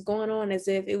and was just going on as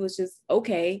if it was just,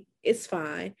 okay, it's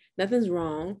fine. Nothing's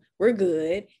wrong. We're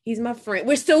good. He's my friend.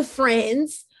 We're still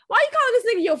friends. Why are you calling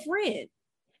this nigga your friend?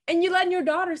 And you're letting your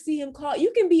daughter see him call.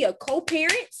 You can be a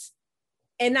co-parent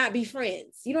and not be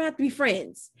friends. You don't have to be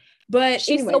friends. But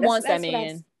she still wants that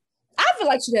man. I feel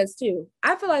like she does too.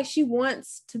 I feel like she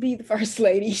wants to be the first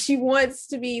lady. She wants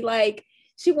to be like,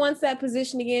 she wants that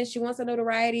position again. She wants that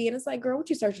notoriety. And it's like, girl, what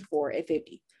you searching for at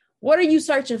 50? What are you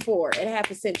searching for at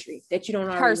half a century that you don't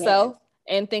already herself have?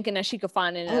 And thinking that she could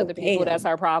find it in other people. That's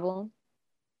her problem.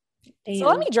 Damn. So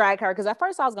let me drag her, because at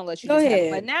first I was gonna let you go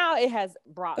ahead, but now it has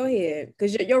brought. Go ahead,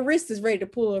 because your wrist is ready to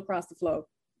pull across the floor.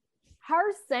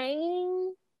 Her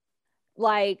saying,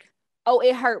 like, "Oh,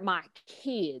 it hurt my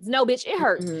kids." No, bitch, it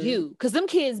hurt you, because them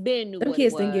kids knew them what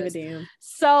kids it was. Didn't give a damn.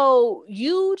 So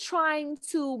you trying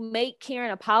to make Karen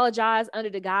apologize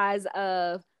under the guise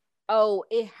of, oh,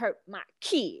 it hurt my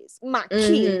kids, my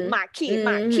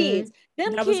kids.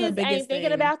 Them kids ain't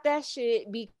thinking about that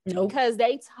shit because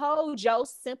they told your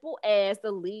simple ass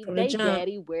to leave their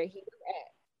daddy where he was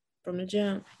at. From the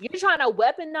jump. You're trying to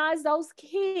weaponize those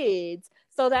kids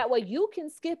so that way you can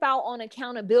skip out on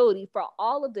accountability for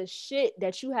all of the shit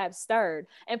that you have stirred.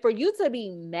 And for you to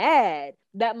be mad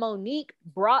that Monique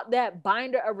brought that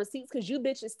binder of receipts, because you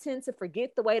bitches tend to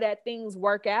forget the way that things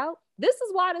work out. This is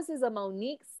why this is a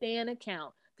Monique stan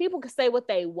account. People can say what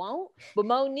they want, but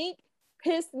Monique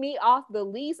pissed me off the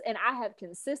least, and I have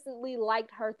consistently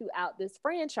liked her throughout this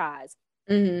franchise.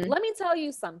 Let me tell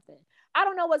you something. I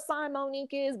don't know what sign Monique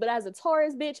is, but as a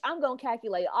Taurus bitch, I'm going to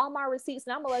calculate all my receipts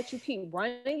and I'm going to let you keep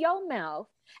running your mouth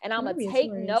and I'm going to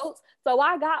take notes. So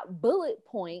I got bullet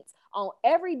points on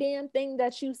every damn thing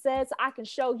that you said so I can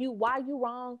show you why you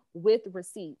wrong with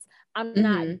receipts. I'm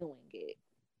not doing it.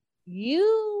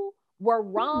 You were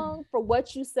wrong for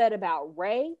what you said about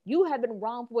Ray. You have been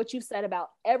wrong for what you said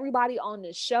about everybody on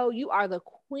this show. You are the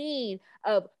queen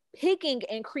of picking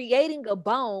and creating a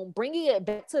bone, bringing it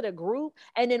back to the group,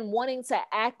 and then wanting to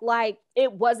act like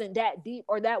it wasn't that deep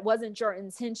or that wasn't your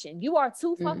intention. You are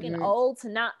too fucking old to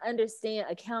not understand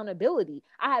accountability.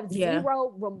 I have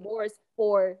zero remorse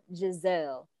for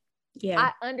Gizelle.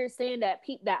 I understand that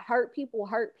that hurt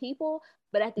people,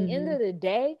 but at the end of the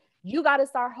day, you got to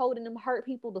start holding them hurt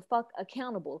people the fuck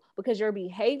accountable, because your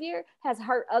behavior has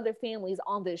hurt other families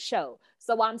on this show.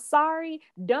 So I'm sorry,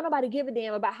 don't nobody give a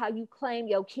damn about how you claim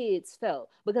your kids felt,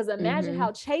 because imagine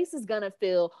how Chase is gonna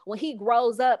feel when he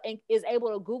grows up and is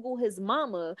able to Google his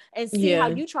mama and see how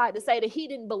you tried to say that he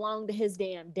didn't belong to his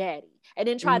damn daddy, and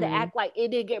then tried to act like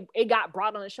it got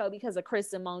brought on the show because of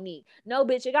Chris and Monique. No,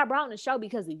 bitch, it got brought on the show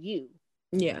because of you.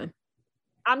 Yeah.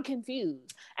 I'm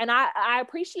confused. And I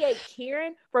appreciate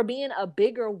Karen for being a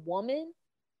bigger woman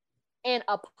and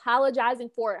apologizing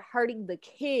for it hurting the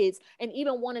kids and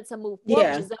even wanting to move forward,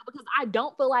 Gizelle, because I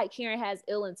don't feel like Karen has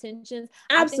ill intentions.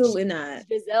 Absolutely not.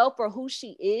 Gizelle for who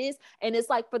she is, and it's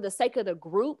like for the sake of the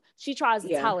group, she tries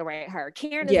to tolerate her.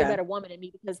 Karen is a better woman than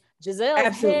me, because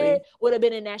Gizelle's head would have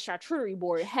been in that charcuterie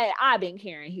board had I been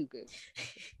Karen Huger.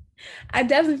 I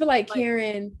definitely feel like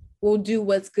Karen will do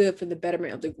what's good for the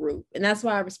betterment of the group. And that's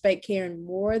why I respect Karen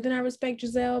more than I respect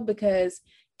Gizelle, because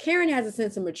Karen has a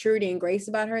sense of maturity and grace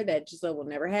about her that Gizelle will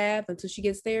never have until she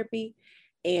gets therapy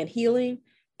and healing.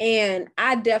 And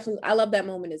I love that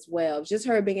moment as well. Just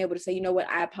her being able to say, you know what,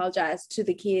 I apologize to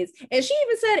the kids. And she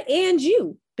even said, and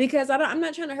you, because I'm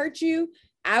not trying to hurt you.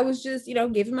 I was just,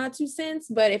 giving my 2 cents.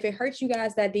 But if it hurts you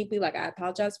guys that deeply, like, I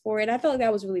apologize for it. I felt like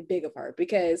that was really big of her,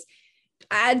 because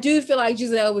I do feel like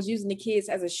Gizelle was using the kids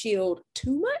as a shield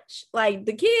too much. Like,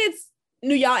 the kids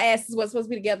knew y'all asses was supposed to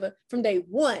be together from day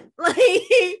one. Like,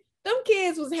 them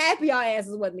kids was happy y'all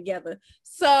asses wasn't together.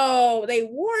 So they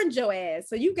warned your ass.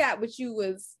 So you got what you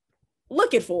was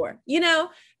looking for,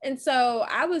 And so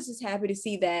I was just happy to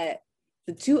see that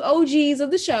the 2 OGs of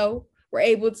the show were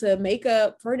able to make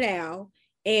up for now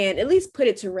and at least put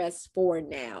it to rest for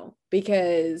now,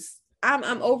 because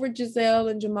I'm over Gizelle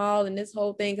and Jamal and this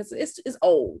whole thing, because it's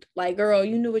old. Like, girl,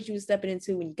 you knew what you were stepping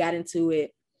into when you got into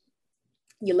it.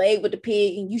 You laid with the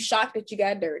pig and you shocked that you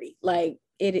got dirty. Like,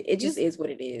 it just is what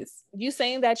it is. You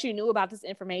saying that you knew about this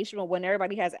information, but when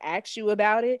everybody has asked you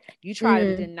about it, you try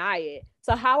to deny it.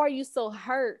 So how are you so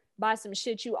hurt by some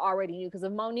shit you already knew? Because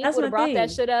if Monique would have brought that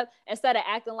shit up, instead of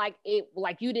acting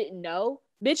like you didn't know,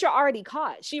 bitch, you're already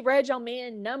caught. She read your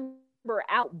man number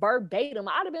out verbatim.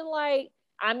 I'd have been like,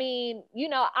 I mean,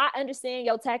 I understand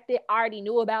your tactic. I already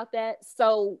knew about that.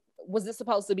 So was this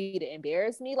supposed to be to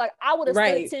embarrass me? Like, I would have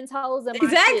stood 10 toes in my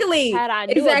shit had I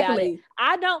knew about it.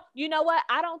 I don't, you know what?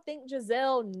 I don't think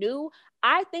Gizelle knew.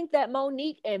 I think that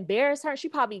Monique embarrassed her. She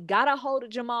probably got a hold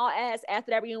of Jamal ass after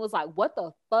that reunion, was like, what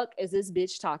the fuck is this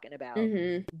bitch talking about?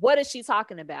 What is she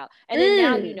talking about? And then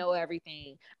now you know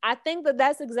everything. I think that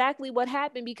that's exactly what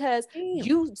happened, because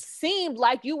you seemed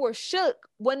like you were shook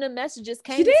when the messages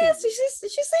came. She did. She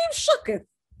seemed shook.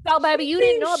 So, baby, you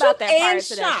didn't know about that prior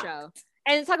to that show.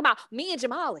 And talk about me and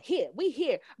Jamal here. We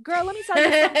here. Girl, let me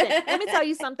tell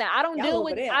you something. I don't deal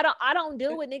with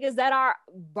niggas that are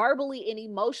verbally and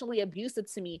emotionally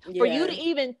abusive to me. For you to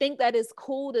even think that it's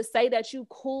cool to say that you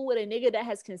cool with a nigga that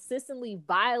has consistently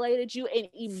violated you and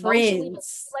emotionally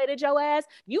manipulated your ass,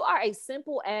 you are a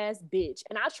simple ass bitch.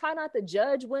 And I try not to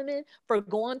judge women for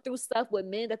going through stuff with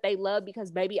men that they love,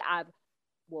 because baby,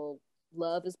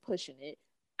 love is pushing it.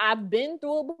 I've been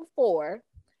through it before.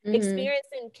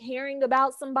 Experiencing caring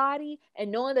about somebody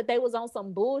and knowing that they was on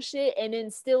some bullshit, and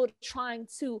then still trying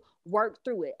to work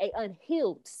through it. A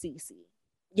unhealed Cece.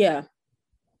 Yeah.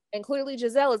 And clearly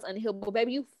Gizelle is unhealed, but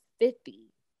baby, you 50.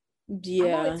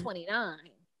 Yeah. I'm only 29.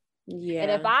 Yeah. And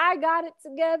if I got it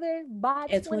together by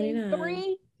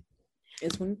 23,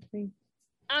 it's 23.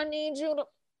 I need you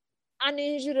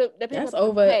to that's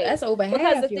over half.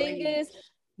 Because the thing is,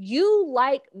 you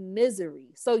like misery.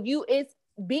 So it's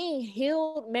being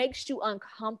healed makes you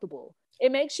uncomfortable.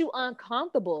 It makes you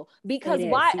uncomfortable, because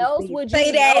why else would you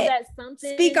know that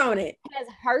something has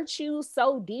hurt you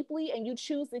so deeply and you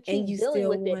choose to keep dealing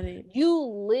with it? You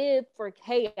live for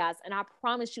chaos, and I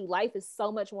promise you, life is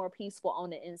so much more peaceful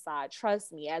on the inside.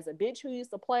 Trust me, as a bitch who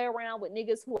used to play around with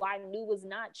niggas who I knew was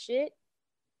not shit,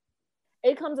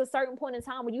 it comes a certain point in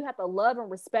time when you have to love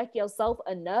and respect yourself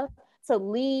enough to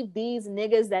leave these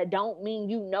niggas that don't mean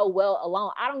you know well alone.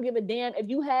 I don't give a damn if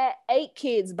you had 8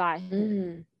 kids by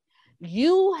him.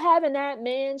 You having that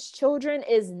man's children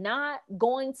is not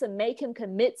going to make him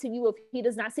commit to you if he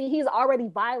does not see he's already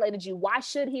violated you. Why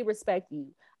should he respect you?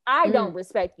 I don't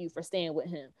respect you for staying with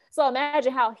him. So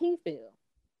imagine how he feel.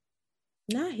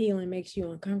 Not healing makes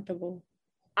you uncomfortable.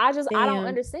 I don't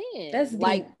understand. That's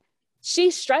like deep.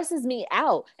 She stresses me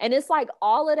out. And it's like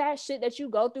all of that shit that you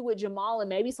go through with Jamal and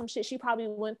maybe some shit she probably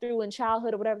went through in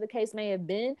childhood or whatever the case may have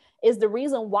been is the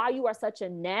reason why you are such a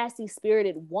nasty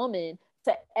spirited woman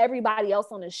to everybody else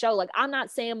on the show. Like, I'm not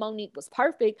saying Monique was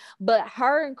perfect, but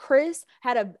her and Chris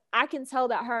I can tell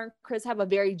that her and Chris have a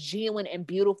very genuine and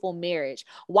beautiful marriage.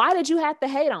 Why did you have to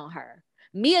hate on her?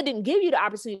 Mia didn't give you the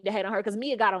opportunity to hate on her because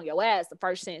Mia got on your ass the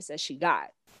first chance that she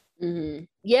got.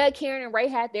 Yeah, Karen and Ray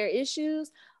had their issues,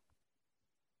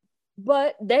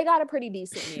 but they got a pretty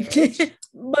decent marriage. You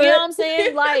know what I'm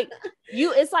saying? Like,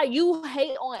 it's like you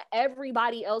hate on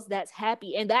everybody else that's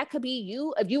happy, and that could be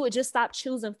you if you would just stop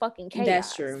choosing fucking chaos.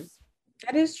 That's true.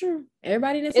 That is true.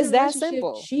 Everybody that's in a relationship, that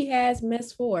simple. She has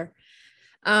mess for.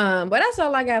 But that's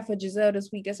all I got for Giselle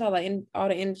this week. That's all the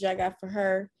energy I got for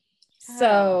her.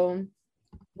 So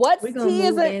what's tea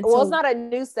is it? Well, it's not a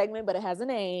new segment, but it has a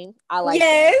name. I like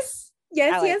yes.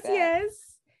 That. Yes.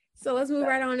 So let's move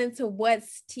right on into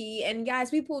what's tea. And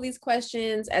guys, we pull these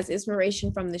questions as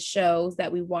inspiration from the shows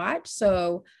that we watch.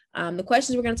 So the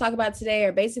questions we're going to talk about today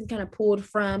are basically kind of pulled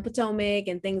from Potomac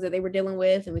and things that they were dealing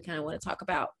with. And we kind of want to talk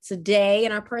about today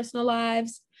in our personal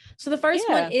lives. So the first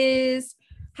one is,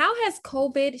 how has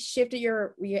COVID shifted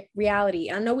your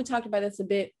reality? I know we talked about this a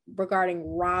bit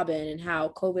regarding Robin and how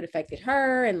COVID affected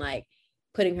her and like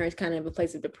putting her in kind of a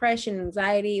place of depression,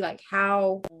 anxiety. Like,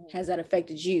 how has that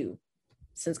affected you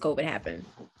since COVID happened?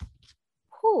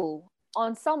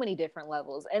 On so many different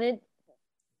levels. And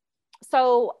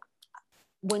so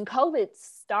when COVID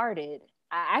started,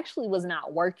 I actually was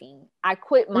not working. I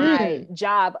quit my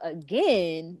job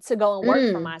again to go and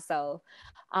work for myself.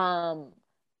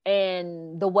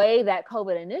 And the way that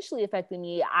COVID initially affected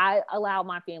me, I allowed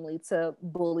my family to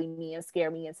bully me and scare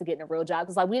me into getting a real job.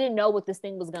 Because like, we didn't know what this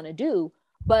thing was going to do.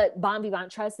 But Bon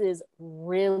Vivant Tresses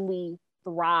really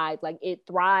thrived. Like, it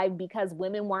thrived because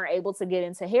women weren't able to get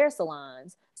into hair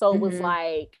salons. So it was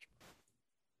like,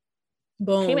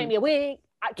 boom. Can you make me a wig?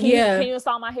 Can you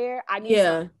install my hair? I need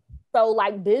some. So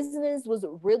like, business was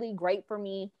really great for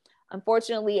me.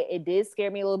 Unfortunately, it did scare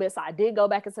me a little bit. So I did go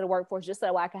back into the workforce just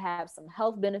so I could have some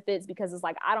health benefits, because it's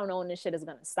like, I don't know when this shit is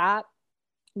going to stop.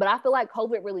 But I feel like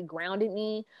COVID really grounded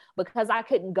me because I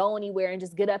couldn't go anywhere and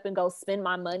just get up and go spend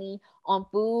my money on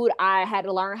food. I had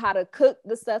to learn how to cook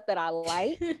the stuff that I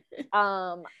like.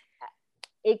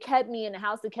 It kept me in the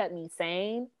house. It kept me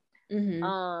sane.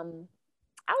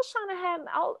 I was trying to have,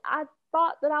 I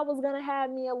thought that I was going to have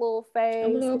me a little phase.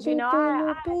 I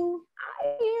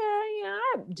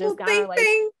just got in a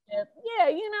relationship. Yeah,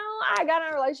 I got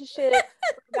in a relationship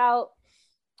about,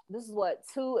 this is what,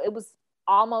 it was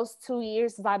almost 2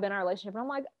 years since I've been in a relationship. And I'm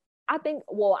like,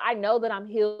 I know that I'm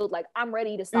healed. Like, I'm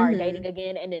ready to start dating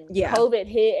again. And then COVID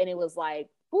hit and it was like,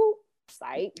 whoop,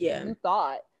 psych. Yeah. You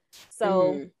thought.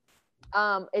 So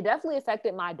it definitely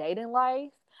affected my dating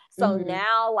life. So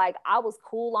now, like, I was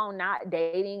cool on not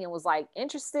dating and was like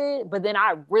interested, but then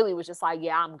I really was just like,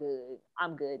 yeah, I'm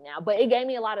good now. But it gave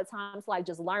me a lot of time to like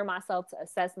just learn myself, to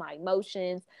assess my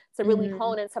emotions, to really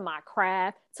hone into my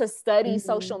craft, to study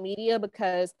social media,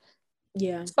 because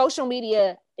social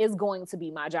media is going to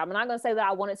be my job. I'm not going to say that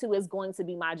I wanted to, it's going to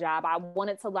be my job. I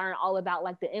wanted to learn all about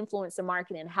like the influencer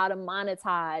marketing, how to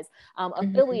monetize,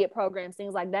 affiliate programs,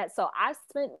 things like that. So I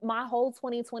spent my whole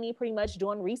 2020 pretty much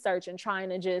doing research and trying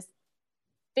to just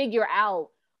figure out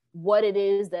what it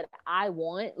is that I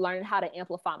want, learning how to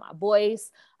amplify my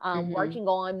voice, working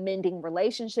on mending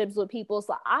relationships with people.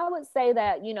 So I would say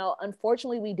that,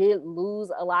 unfortunately, we did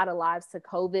lose a lot of lives to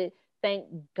COVID. Thank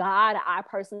God I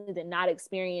personally did not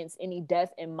experience any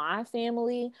death in my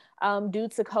family due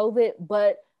to COVID,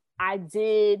 but I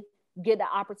did get the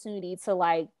opportunity to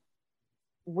like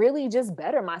really just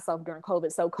better myself during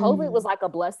COVID. So COVID was like a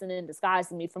blessing in disguise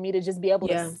to me, for me to just be able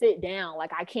to sit down.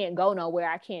 Like, I can't go nowhere.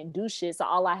 I can't do shit. So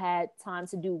all I had time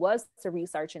to do was to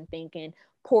research and think and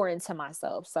pour into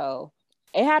myself. So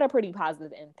it had a pretty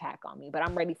positive impact on me, but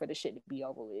I'm ready for the shit to be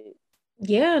over with.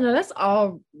 Yeah, no, that's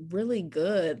all really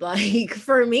good. Like,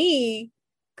 for me,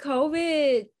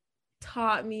 COVID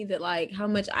taught me that like how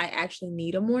much I actually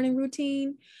need a morning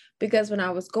routine, because when I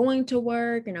was going to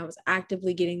work and I was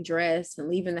actively getting dressed and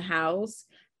leaving the house,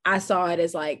 I saw it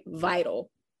as like vital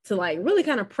to like really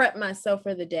kind of prep myself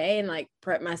for the day and like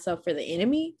prep myself for the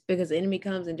enemy, because the enemy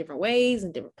comes in different ways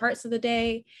and different parts of the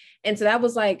day. And so that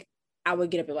was like, I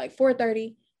would get up at like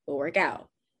 4:30, go work out,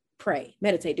 pray,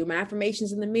 meditate, do my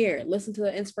affirmations in the mirror, listen to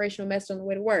the inspirational message on the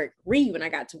way to work, read when I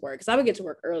got to work, because I would get to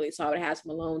work early, so I would have some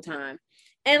alone time.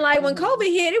 And like when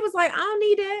COVID hit, it was like, I don't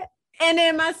need that. And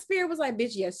then my spirit was like,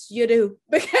 bitch, yes, you do.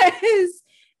 Because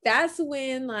that's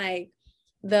when like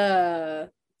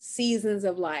the seasons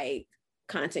of like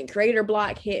content creator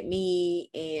block hit me,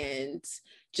 and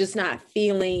just not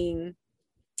feeling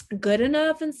good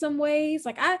enough in some ways.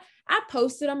 Like I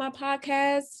posted on my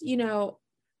podcast, you know,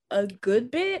 a good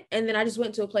bit, and then I just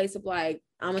went to a place of like,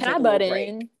 I'm gonna Can take I a little butt break.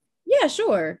 in? Yeah,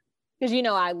 sure. Because you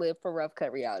know I live for Rough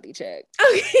Cut Reality Check.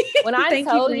 Okay. When I Thank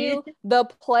tell you, you the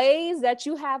plays that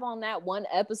you have on that one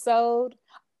episode,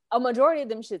 a majority of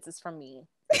them shits is from me.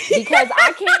 Because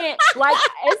I can't, like,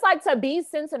 it's like, to be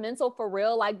sentimental for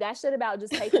real, like that shit about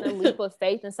just taking a leap of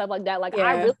faith and stuff like that. Like,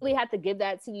 I really had to give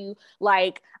that to you.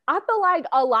 Like, I feel like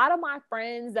a lot of my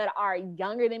friends that are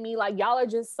younger than me, like, y'all are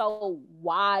just so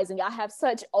wise and y'all have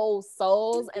such old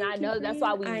souls. And I know that's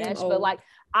why we mesh, but like,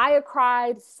 I have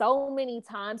cried so many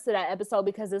times to that episode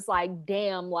because it's like,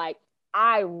 damn, like,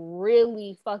 I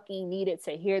really fucking needed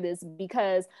to hear this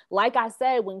because, like I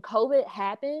said, when COVID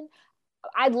happened,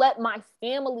 I let my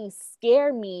family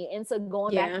scare me into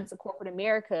going back into corporate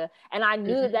America. And I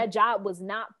knew that job was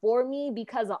not for me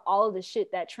because of all of the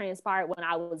shit that transpired when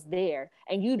I was there.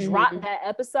 And you dropped that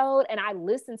episode and I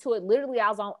listened to it. Literally,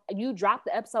 you dropped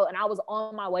the episode and I was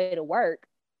on my way to work.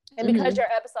 And because your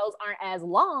episodes aren't as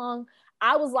long,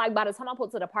 I was like, by the time I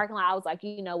put to the parking lot, I was like,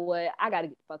 you know what? I got to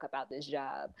get the fuck up out this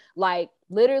job. Like,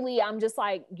 literally, I'm just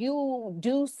like, you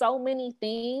do so many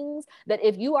things that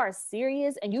if you are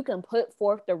serious and you can put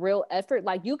forth the real effort,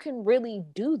 like, you can really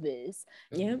do this.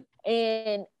 Yeah.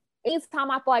 And anytime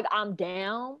I feel like I'm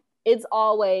down, it's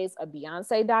always a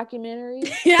Beyonce documentary.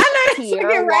 Yeah, I know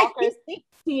that's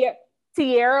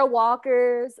Tierra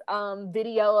Walker's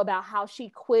video about how she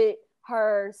quit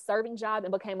her serving job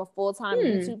and became a full-time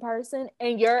YouTube person,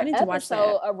 and your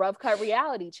episode a Rough Cut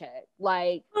Reality Check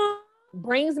like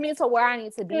brings me to where I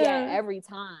need to be at every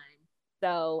time.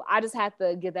 So I just have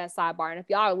to get that sidebar. And if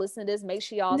y'all are listening to this, make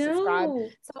sure y'all subscribe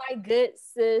to my Good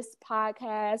Sis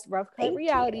podcast, Rough Cut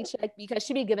Reality Check, because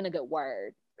she be giving a good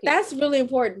word. Period. That's really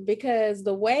important because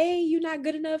the way you not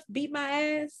good enough beat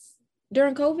my ass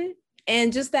during COVID.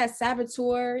 And just that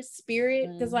saboteur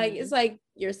spirit, because like it's like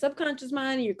your subconscious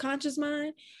mind and your conscious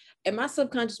mind, and my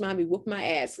subconscious mind be whooping my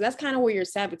ass. So that's kind of where your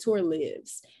saboteur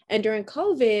lives. And during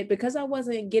COVID, because I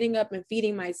wasn't getting up and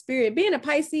feeding my spirit, being a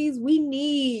Pisces,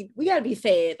 we gotta be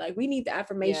fed. Like, we need the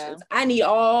affirmations. I need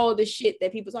all the shit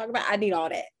that people talk about. I need all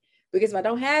that, because if I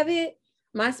don't have it,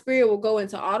 my spirit will go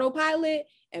into autopilot.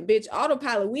 And bitch,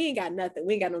 autopilot, we ain't got nothing.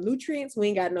 We ain't got no nutrients. We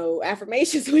ain't got no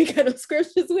affirmations. We ain't got no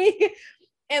scriptures.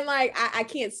 And like, I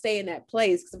can't stay in that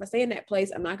place, because if I stay in that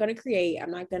place, I'm not going to create.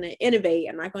 I'm not going to innovate.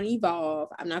 I'm not going to evolve.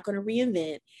 I'm not going to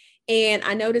reinvent. And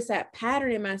I noticed that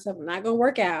pattern in myself. I'm not going to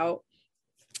work out.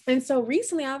 And so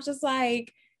recently I was just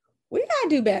like, we got to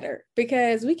do better,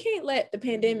 because we can't let the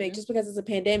pandemic, just because it's a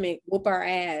pandemic, whoop our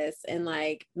ass and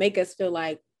like make us feel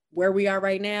like where we are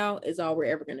right now is all we're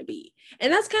ever going to be.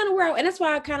 And that's kind of and that's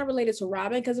why I kind of related to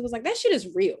Robin, because it was like, that shit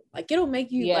is real. Like, it'll make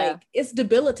you like, it's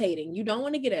debilitating. You don't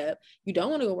want to get up. You don't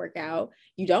want to go work out.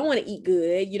 You don't want to eat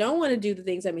good. You don't want to do the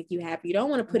things that make you happy. You don't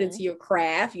want to put into your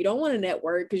craft. You don't want to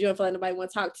network because you don't feel like nobody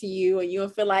want to talk to you, and you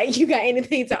don't feel like you got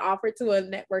anything to offer to a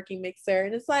networking mixer.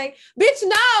 And it's like, bitch,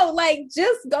 no, like,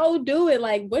 just go do it.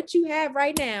 Like, what you have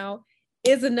right now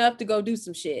is enough to go do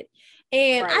some shit.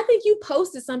 And I think you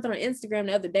posted something on Instagram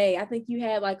the other day. I think you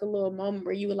had like a little moment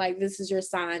where you were like, this is your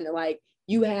sign that like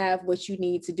you have what you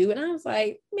need to do. And I was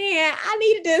like, man, I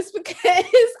needed this because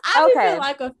I feel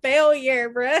like a failure,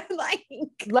 bro. Like,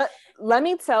 let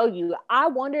me tell you, I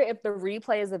wonder if the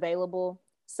replay is available.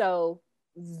 So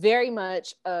very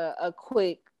much a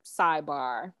quick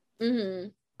sidebar.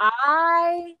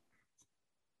 I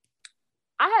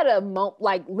had a moment,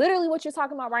 like literally what you're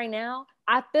talking about right now.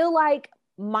 I feel like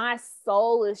my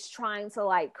soul is trying to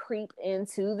like creep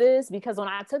into this, because when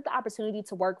I took the opportunity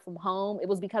to work from home, it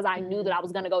was because I knew that I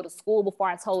was going to go to school before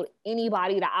I told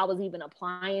anybody that I was even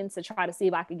applying to try to see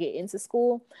if I could get into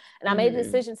school. And I made the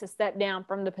decision to step down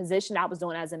from the position I was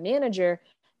doing as a manager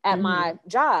at my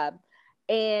job.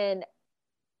 And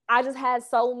I just had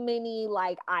so many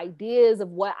like ideas of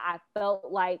what I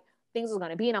felt like things was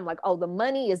going to be. And I'm like, oh, the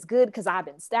money is good because I've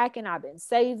been stacking, I've been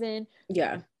saving.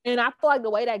 Yeah. And I feel like the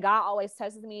way that God always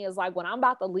tests me is like, when I'm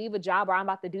about to leave a job or I'm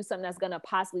about to do something that's going to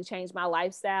possibly change my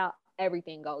lifestyle,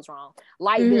 everything goes wrong.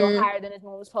 Light bill higher than it's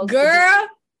supposed to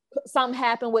be. Something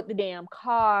happened with the damn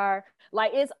car.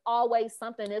 Like, it's always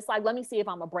something. It's like, let me see if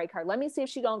I'm gonna break her. Let me see if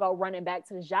she's gonna go running back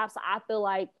to the job. So I feel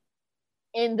like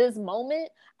in this moment,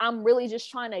 I'm really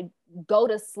just trying to go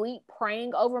to sleep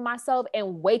praying over myself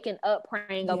and waking up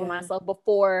praying over myself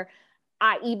before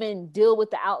I even deal with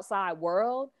the outside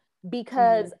world.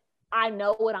 Because I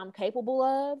know what I'm capable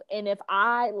of. And if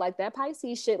I like that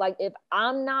Pisces shit, like if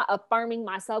I'm not affirming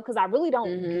myself, because I really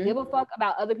don't give a fuck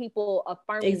about other people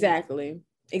affirming exactly. me.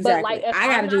 Exactly. But like if I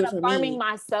gotta I'm do it not for affirming me.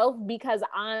 myself because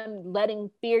I'm letting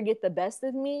fear get the best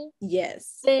of me,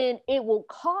 yes, then it will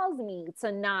cause me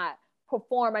to not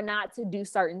perform or not to do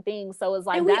certain things. So it's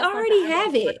like, and we that's something already I'm gonna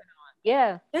have be it. working on.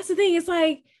 Yeah. That's the thing. It's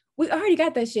like we already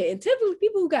got that shit. And typically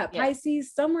people who got Yeah.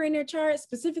 Pisces somewhere in their chart,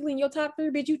 specifically in your top 3,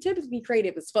 bitch, you typically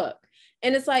creative as fuck.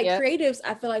 And it's like creatives,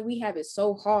 I feel like we have it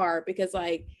so hard because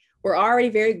like we're already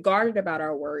very guarded about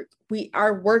our work.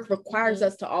 Our work requires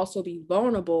us to also be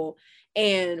vulnerable,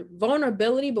 and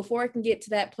vulnerability before it can get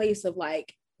to that place of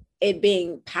like it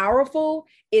being powerful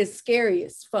is scary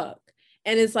as fuck.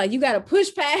 And it's like you got to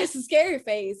push past the scary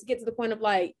phase to get to the point of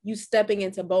like you stepping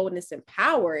into boldness and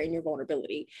power in your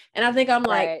vulnerability. And I think I'm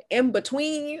like in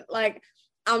between, like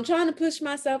I'm trying to push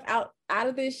myself out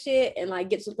of this shit and like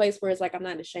get to the place where it's like I'm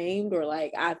not ashamed or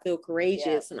like I feel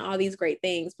courageous and all these great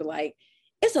things, but like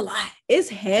it's a lot. It's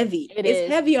heavy. It's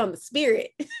heavy on the spirit.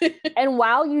 And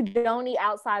while you don't need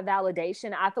outside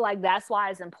validation, I feel like that's why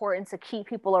it's important to keep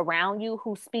people around you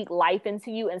who speak life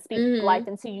into you and speak life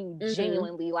into you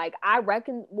genuinely. Like I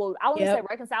won't say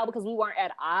reconcile because we weren't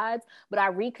at odds, but I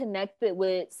reconnected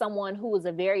with someone who was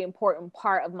a very important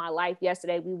part of my life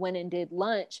yesterday. We went and did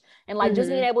lunch, and like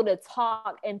just being able to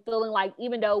talk and feeling like,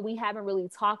 even though we haven't really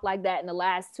talked like that in the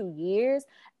last 2 years,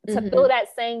 to feel that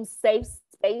same safe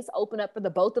space open up for the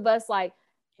both of us. Like,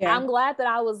 I'm glad that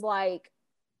I was like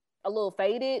a little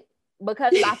faded,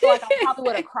 because I feel like I probably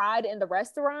would have cried in the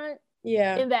restaurant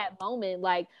in that moment.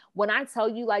 Like when I tell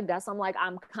you like that's,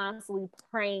 I'm constantly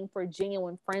praying for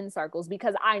genuine friend circles,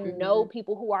 because I know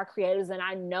people who are creators, and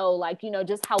I know like,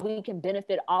 just how we can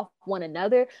benefit off one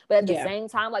another. But at the same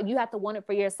time, like you have to want it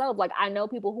for yourself. Like I know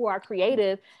people who are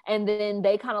creative and then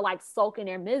they kind of like sulk in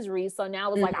their misery. So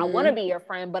now it's like, I want to be your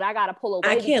friend, but I got to pull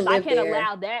away. I can't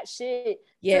allow that shit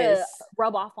to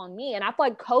rub off on me. And I feel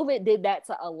like COVID did that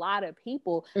to a lot of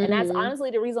people. And that's honestly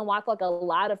the reason why I feel like a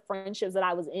lot of friendships that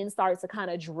I was in started to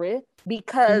kind of drift,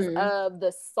 because of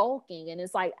the sulking. And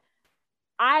it's like,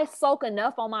 I sulk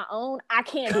enough on my own. I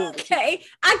can't do it.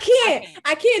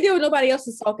 I can't deal with nobody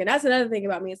else's sulking. That's another thing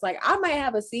about me. It's like I might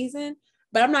have a season,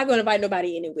 but I'm not going to invite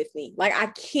nobody in it with me. Like I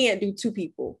can't do 2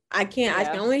 people. I can't. I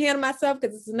can only handle myself,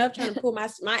 because it's enough trying to pull my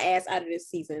ass out of this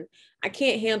season. I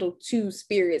can't handle 2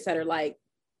 spirits that are like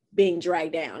being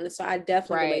dragged down. And so I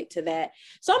definitely relate to that.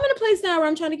 So I'm in a place now where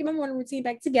I'm trying to get my morning routine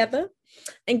back together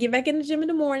and get back in the gym in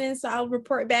the morning. So I'll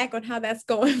report back on how that's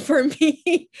going for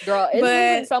me. Girl, it's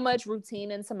moving so much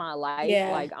routine into my life.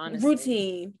 Yeah, like honestly.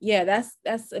 Routine. Yeah,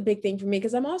 that's a big thing for me,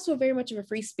 because I'm also very much of a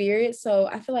free spirit. So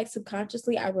I feel like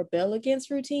subconsciously I rebel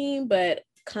against routine, but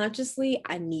consciously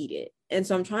I need it. And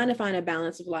so I'm trying to find a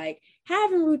balance of like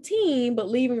having routine, but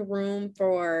leaving room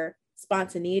for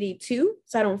spontaneity too,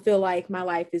 so I don't feel like my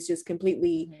life is just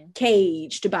completely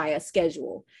caged by a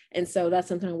schedule. And so that's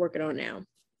something I'm working on now.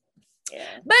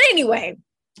 But anyway,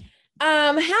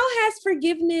 how has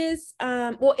forgiveness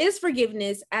is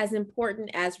forgiveness as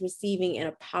important as receiving an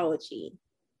apology?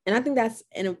 And I think that's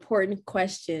an important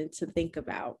question to think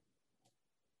about,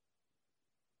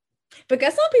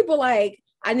 because some people like,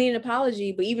 I need an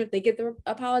apology, but even if they get the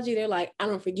apology, they're like, I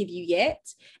don't forgive you yet.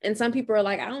 And some people are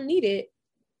like, I don't need it.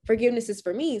 Forgiveness is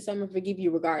for me, so I'm gonna forgive you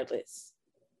regardless.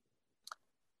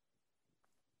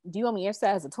 Do you want me to answer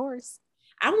that as a Taurus?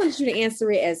 I want you to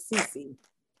answer it as Cece.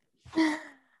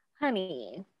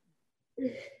 Honey.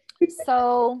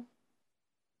 So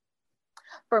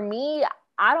for me,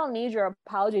 I don't need your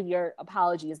apology if your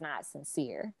apology is not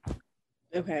sincere.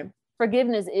 Okay.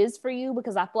 Forgiveness is for you,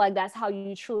 because I feel like that's how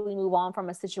you truly move on from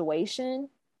a situation.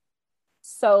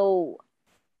 So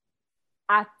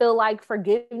I feel like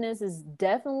forgiveness is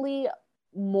definitely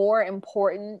more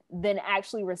important than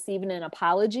actually receiving an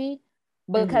apology,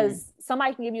 because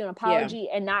somebody can give you an apology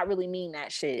and not really mean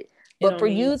that shit. But for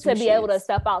you to be able to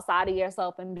step outside of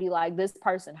yourself and be like, this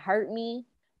person hurt me,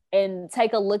 and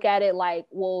take a look at it like,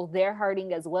 well, they're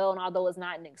hurting as well. And although it's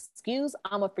not an excuse,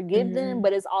 I'm going to forgive them,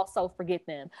 but it's also forget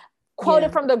them.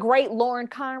 Quoted from the great Lauren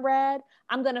Conrad,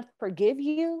 I'm going to forgive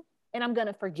you and I'm going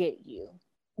to forget you.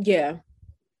 Yeah.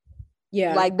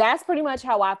 Yeah. Like that's pretty much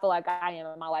how I feel like I am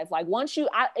in my life. Like once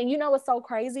and you know what's so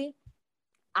crazy?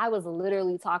 I was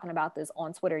literally talking about this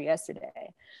on Twitter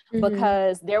yesterday,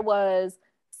 because there was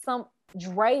some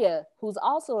Drea, who's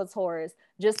also a Taurus,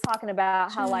 just talking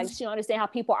about how like she understands how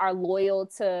people are loyal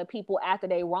to people after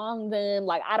they wrong them.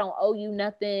 Like, I don't owe you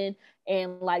nothing.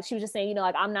 And like she was just saying,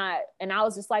 like I'm not, and I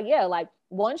was just like, yeah, like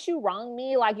once you wrong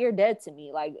me, like you're dead to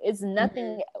me. Like it's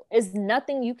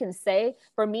nothing you can say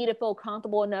for me to feel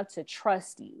comfortable enough to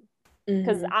trust you.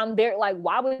 Because I'm very like,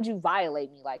 why would you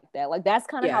violate me like that? Like, that's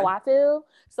kind of how Yeah. I feel.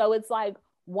 So it's like,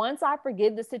 once I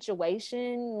forgive the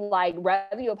situation, like,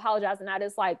 whether you apologize or not,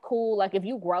 it's like, cool. Like, if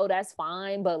you grow, that's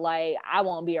fine. But like, I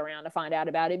won't be around to find out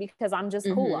about it because I'm just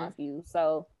cool off you.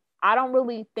 So I don't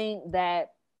really think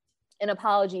that an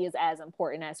apology is as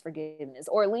important as forgiveness,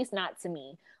 or at least not to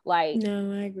me. Like,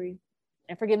 no, I agree.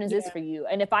 And forgiveness is for you.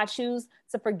 And if I choose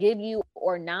to forgive you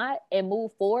or not and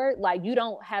move forward, like, you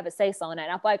don't have a say so in that.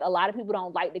 And I feel like a lot of people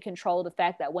don't like to control the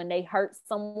fact that when they hurt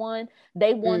someone,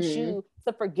 they want you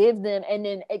to forgive them and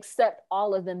then accept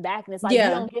all of them back. And it's like, you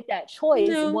don't get that choice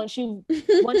once you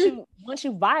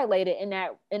violate it in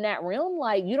that realm.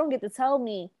 Like, you don't get to tell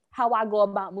me how I go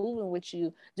about moving with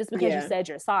you just because you said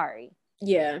you're sorry.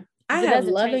 Yeah. I have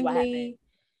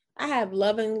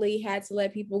lovingly had to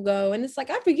let people go. And it's like,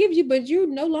 I forgive you, but you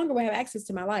no longer will have access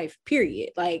to my life,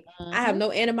 period. Like, I have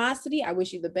no animosity. I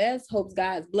wish you the best. Hope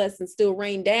God's blessings still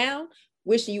rain down.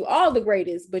 Wishing you all the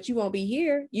greatest, but you won't be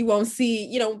here. You won't see,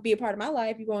 you don't be a part of my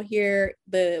life. You won't hear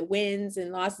the wins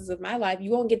and losses of my life.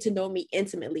 You won't get to know me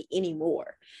intimately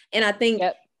anymore. And I think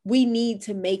we need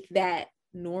to make that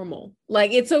normal.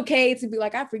 Like, it's okay to be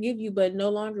like, I forgive you, but no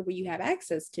longer will you have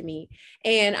access to me.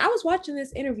 And I was watching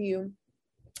this interview.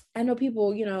 I know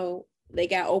people, you know, they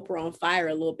got Oprah on fire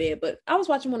a little bit, but I was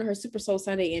watching one of her Super Soul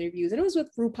Sunday interviews, and it was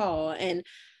with RuPaul. And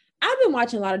I've been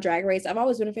watching a lot of Drag Race. I've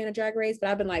always been a fan of Drag Race, but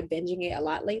I've been like binging it a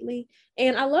lot lately.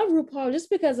 And I love RuPaul just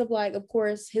because of, like, of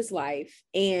course, his life.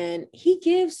 And he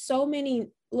gives so many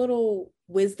little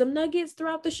wisdom nuggets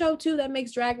throughout the show too that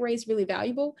makes Drag Race really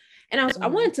valuable. And I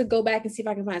wanted to go back and see if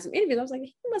I can find some interviews. I was like,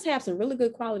 he must have some really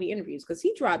good quality interviews because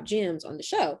he dropped gems on the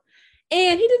show.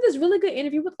 And he did this really good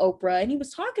interview with Oprah, and he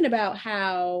was talking about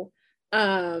how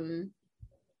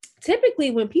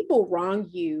typically when people wrong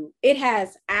you, it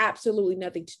has absolutely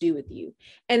nothing to do with you.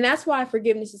 And that's why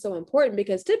forgiveness is so important,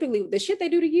 because typically the shit they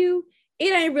do to you,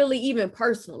 it ain't really even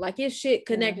personal. Like, it's shit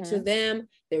connected to them,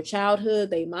 their childhood,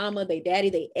 their mama, their daddy,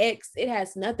 their ex. It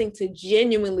has nothing to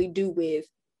genuinely do with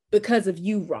because of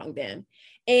you wronged them.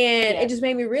 And it just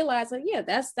made me realize, like, yeah,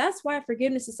 that's why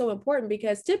forgiveness is so important,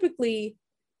 because typically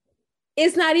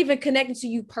it's not even connected to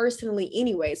you personally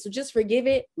anyway. So just forgive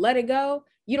it, let it go.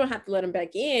 You don't have to let them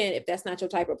back in if that's not your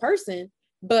type of person,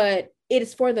 but it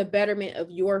is for the betterment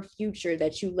of your future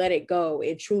that you let it go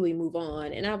and truly move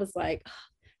on. And I was like,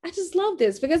 I just love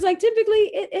this, because, like,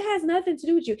 typically it has nothing to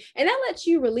do with you. And that lets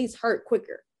you release hurt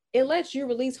quicker. It lets you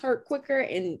release hurt quicker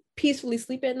and peacefully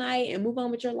sleep at night and move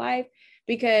on with your life,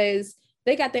 because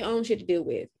they got their own shit to deal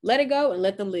with. Let it go and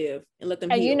let them live and let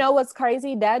them heal. You know what's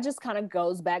crazy? That just kind of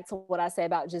goes back to what I say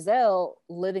about Giselle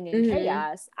living in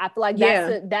chaos. I feel like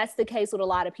that's the case with a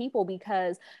lot of people,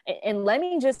 because, and let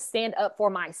me just stand up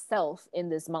for myself in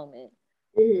this moment.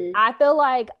 I feel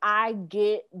like I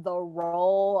get the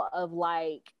role of,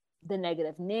 like, the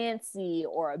negative Nancy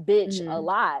or a bitch a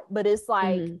lot, but it's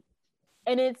like,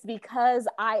 and it's because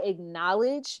I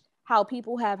acknowledge how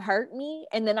people have hurt me,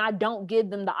 and then I don't give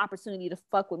them the opportunity to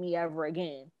fuck with me ever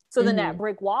again. So then that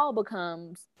brick wall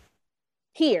becomes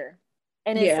here.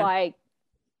 And it's like,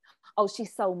 oh,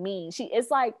 she's so mean. It's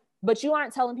like, but you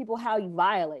aren't telling people how you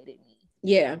violated me.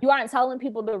 Yeah. You aren't telling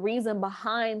people the reason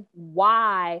behind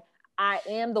why I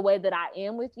am the way that I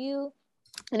am with you.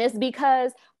 And it's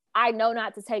because I know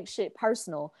not to take shit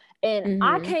personal. And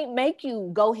I can't make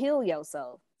you go heal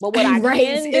yourself. But what I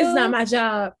can do, it's not my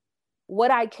job. What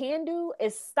I can do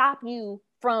is stop you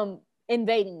from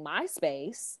invading my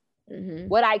space.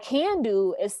 What I can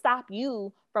do is stop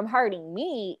you from hurting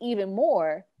me even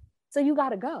more. So you got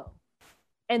to go.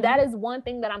 And that is one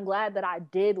thing that I'm glad that I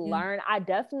did learn. I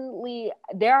definitely,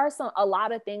 there are a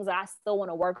lot of things that I still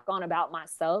want to work on about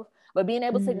myself, but being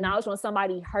able to acknowledge when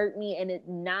somebody hurt me and it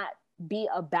not be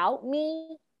about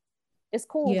me, it's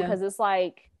cool, because it's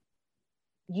like,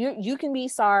 you can be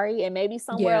sorry, and maybe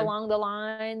somewhere along the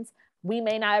lines, we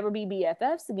may not ever be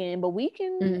BFFs again, but we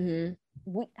can,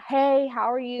 hey,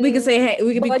 how are you? We can say, hey,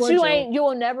 we can be cordial. But you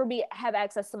will never have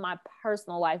access to my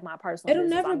personal life, my personal It'll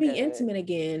never be intimate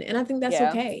again. And I think that's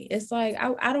okay. It's like,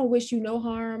 I don't wish you no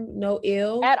harm, no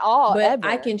ill. At all, but ever.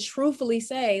 I can truthfully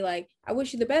say, like, I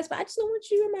wish you the best, but I just don't want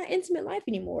you in my intimate life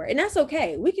anymore. And that's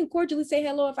okay. We can cordially say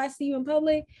hello if I see you in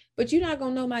public, but you're not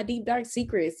going to know my deep, dark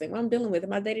secrets and what I'm dealing with in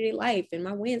my day-to-day life and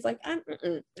my wins. Like, I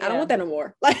don't want that no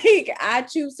more. Like, I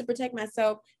choose to protect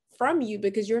myself from you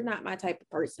because you're not my type of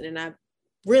person. And I've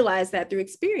realized that through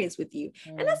experience with you.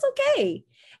 And that's okay.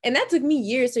 And that took me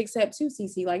years to accept too,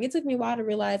 Cece. Like, it took me a while to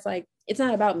realize, like, it's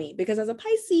not about me, because as a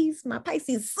Pisces, my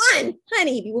Pisces son,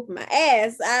 honey, be whooping my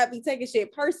ass. I'd be taking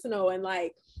shit personal and,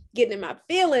 like, getting in my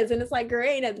feelings. And it's like, girl, it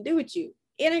ain't nothing to do with you.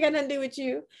 It ain't got nothing to do with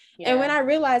you. Yeah. And when I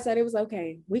realized that, it was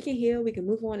okay, we can heal, we can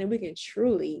move on, and we can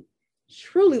truly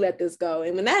let this go.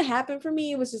 And when that happened for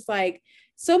me, it was just like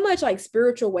so much like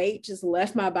spiritual weight just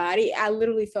left my body. I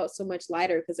literally felt so much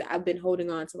lighter because I've been holding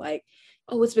on to like,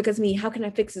 oh, it's because of me. How can I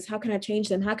fix this? How can I change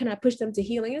them? How can I push them to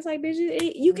healing? It's like,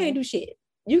 bitch, you can't do shit.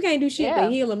 You can't do shit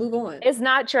but heal and move on. It's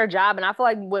not your job. And I feel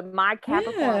like with my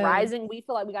Capricorn rising, we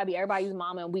feel like we gotta be everybody's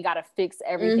mama and we gotta fix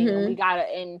everything. And we gotta,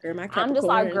 and girl, I'm just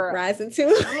like, girl, rising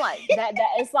too. I'm like that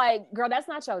it's like, girl, that's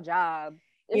not your job.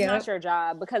 It's not your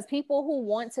job, because people who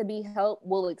want to be helped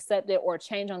will accept it or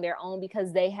change on their own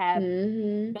because they have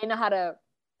they know how to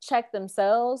check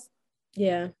themselves.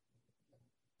 Yeah.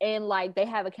 And like they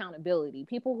have accountability.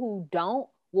 People who don't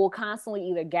will constantly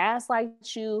either gaslight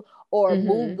you or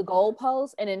move the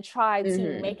goalposts and then try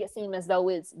to make it seem as though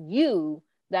it's you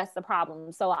that's the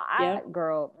problem. So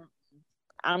girl,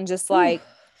 I'm just like,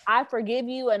 I forgive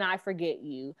you and I forget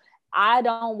you. I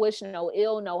don't wish no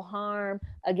ill, no harm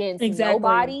against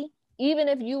nobody. Even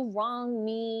if you wrong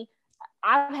me,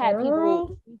 I've had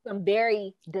people do some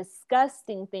very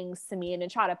disgusting things to me and then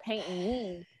try to paint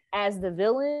me as the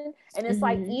villain. And it's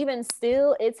like, even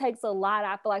still, it takes a lot,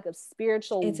 I feel like, of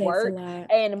spiritual work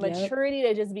and maturity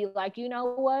to just be like, you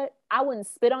know what? I wouldn't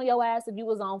spit on your ass if you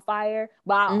was on fire,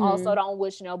 but I also don't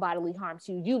wish no bodily harm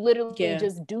to you. You literally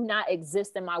just do not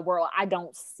exist in my world. I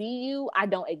don't see you. I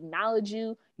don't acknowledge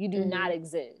you. You do not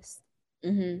exist.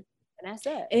 And that's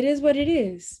it. It is what it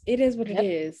is. It is what it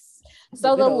is.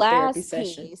 So the last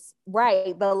piece,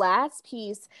 the last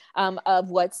piece of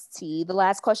What's Tea, the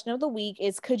last question of the week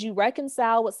is, could you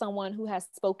reconcile with someone who has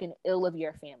spoken ill of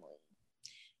your family?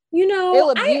 You know,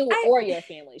 ill of you or your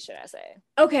family, should I say?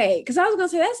 Okay, because I was gonna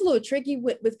say that's a little tricky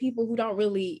with people who don't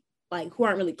really who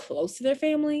aren't really close to their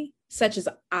family, such as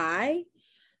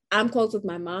I'm close with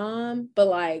my mom, but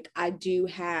like I do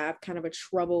have kind of a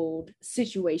troubled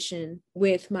situation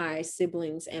with my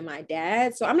siblings and my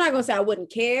dad. So I'm not gonna say I wouldn't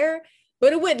care,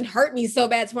 but it wouldn't hurt me so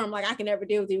bad to where I'm like, I can never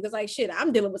deal with you, because like shit,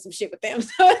 I'm dealing with some shit with them.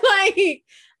 So like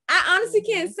I honestly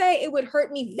can't say it would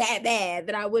hurt me that bad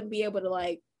that I wouldn't be able to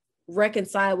like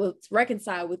reconcile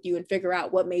with you and figure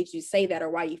out what made you say that or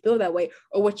why you feel that way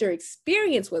or what your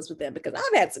experience was with them, because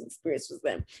I've had some experience with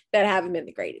them that haven't been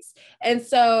the greatest. And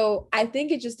so I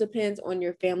think it just depends on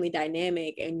your family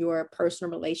dynamic and your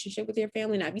personal relationship with your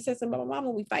family. Now, if you said something about my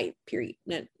mama, we fight, period.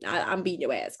 I'm beating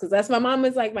your ass, because that's my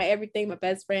mama's like my everything, my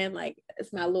best friend, like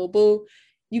it's my little boo.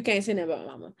 You can't say nothing about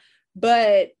my mama.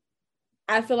 But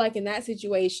I feel like in that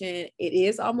situation, it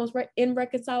is almost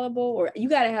irreconcilable, or you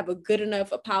got to have a good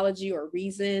enough apology or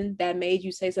reason that made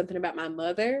you say something about my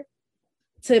mother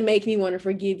to make me want to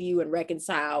forgive you and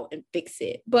reconcile and fix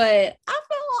it. But I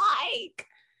feel like,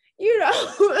 you know,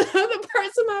 the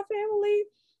person in my family,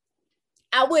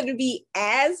 I wouldn't be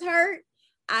as hurt.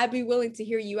 I'd be willing to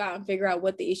hear you out and figure out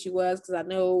what the issue was, because I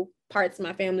know parts of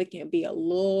my family can be a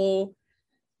little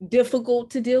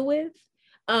difficult to deal with.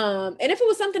 And if it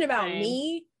was something about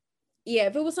me,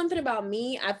 if it was something about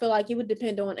me, I feel like it would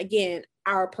depend on, again,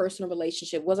 our personal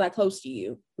relationship. Was I close to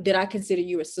you? Did I consider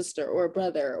you a sister or a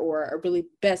brother or a really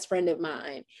best friend of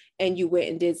mine, and you went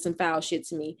and did some foul shit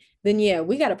to me? Then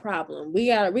we got a problem. We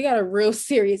got a real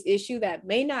serious issue that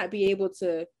may not be able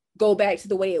to go back to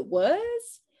the way it was.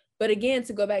 But again,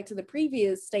 to go back to the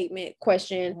previous statement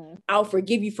question, I'll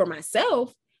forgive you for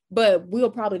myself, but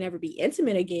we'll probably never be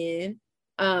intimate again.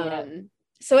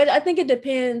 So I think it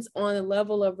depends on the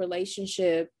level of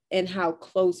relationship and how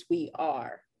close we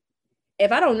are.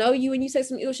 If I don't know you and you say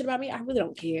some ill shit about me, I really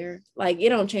don't care. Like, it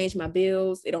don't change my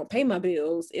bills. It don't pay my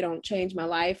bills. It don't change my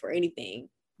life or anything.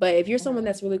 But if you're someone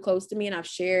that's really close to me and I've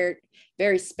shared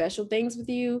very special things with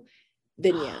you,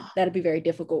 then that'd be very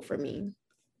difficult for me.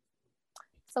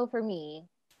 So for me,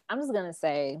 I'm just going to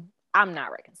say I'm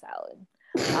not reconciling.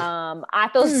 I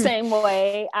feel the same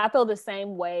way. I feel the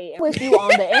same way with you on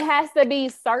that. It has to be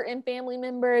certain family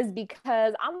members,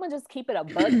 because I'm gonna just keep it a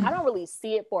buck. I don't really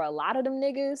see it for a lot of them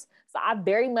niggas. So I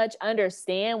very much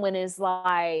understand when it's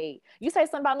like you say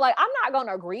something about like, I'm not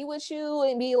gonna agree with you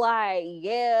and be like,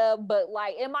 yeah, but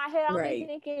like in my head, I'm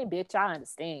thinking, bitch, I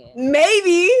understand.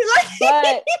 Maybe.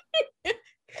 But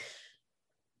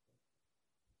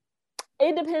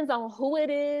it depends on who it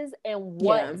is and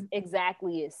what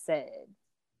exactly is said.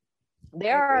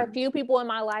 There are a few people in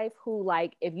my life who,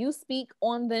 like, if you speak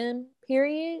on them,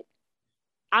 period,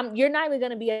 you're not even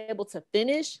going to be able to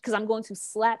finish, because I'm going to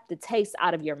slap the taste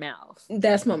out of your mouth.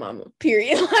 That's my mama,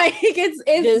 period. Like, it's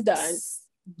done.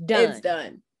 It's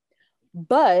done.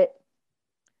 But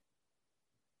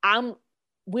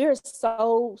we're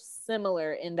so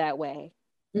similar in that way.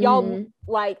 Y'all,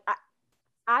 like,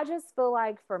 I just feel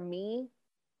like for me,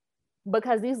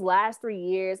 because these last 3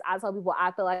 years, I tell people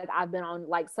I feel like I've been on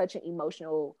like such an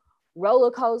emotional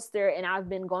roller coaster, and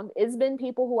it's been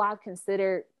people who I've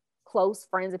considered close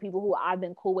friends and people who I've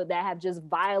been cool with that have just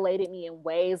violated me in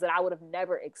ways that I would have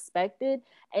never expected.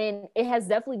 And it has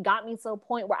definitely got me to a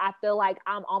point where I feel like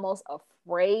I'm almost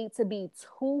afraid to be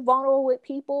too vulnerable with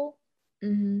people.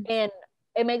 Mm-hmm. And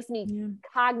it makes me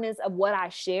cognizant of what I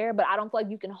share, but I don't feel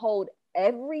like you can hold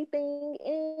everything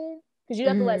in because you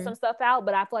have to let some stuff out.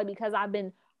 But I feel like because I've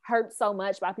been hurt so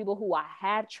much by people who I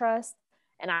have trust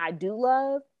and I do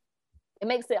love, it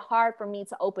makes it hard for me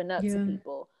to open up to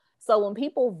people. So when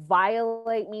people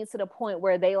violate me to the point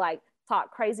where they like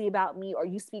talk crazy about me or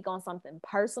you speak on something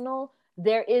personal,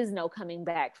 there is no coming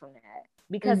back from that.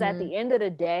 Because at the end of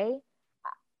the day,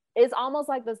 it's almost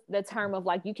like the term of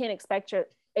like, you can't expect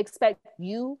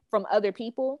you from other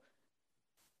people.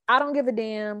 I don't give a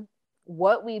damn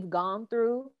what we've gone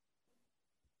through,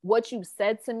 what you've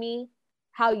said to me,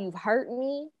 how you've hurt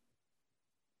me.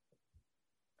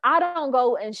 I don't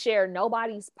go and share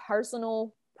nobody's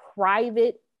personal,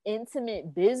 private,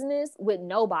 intimate business with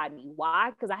nobody.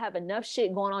 Why? Because I have enough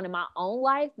shit going on in my own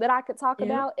life that I could talk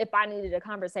about if I needed a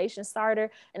conversation starter.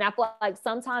 And I feel like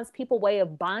sometimes people's way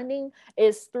of bonding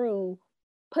is through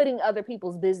putting other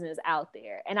people's business out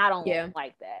there. And I don't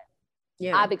like that.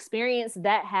 Yeah. I've experienced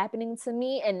that happening to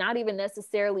me, and not even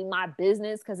necessarily my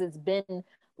business, because it's been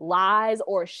lies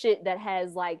or shit that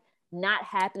has like not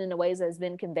happened in the ways that it's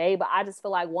been conveyed. But I just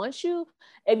feel like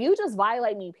if you just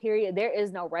violate me, period, there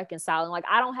is no reconciling. Like,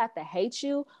 I don't have to hate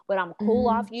you, but I'm cool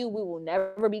off you. We will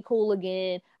never be cool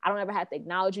again. I don't ever have to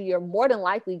acknowledge you. You're more than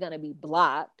likely going to be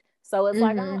blocked. So it's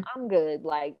like, I'm good.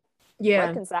 Like,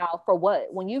 reconcile for what?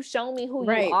 When you show me who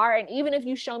you are, and even if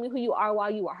you show me who you are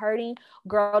while you were hurting,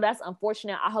 girl, that's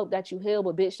unfortunate. I hope that you heal,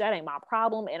 but bitch, that ain't my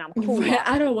problem, and I'm cool.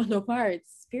 I don't want no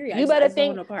parts. Period. You better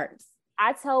think. Don't want no parts.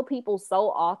 I tell people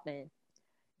so often,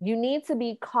 you need to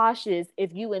be cautious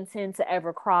if you intend to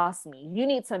ever cross me. You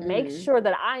need to make sure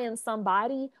that I am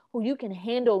somebody who you can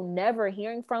handle never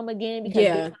hearing from again, because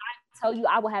bitch, when I tell you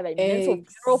I will have a mental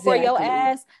funeral for your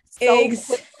ass so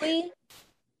quickly.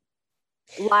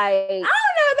 Like, I don't know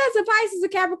if that's a Pisces or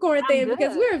Capricorn thing,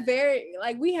 because we're very,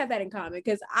 like, we have that in common,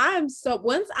 because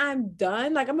once I'm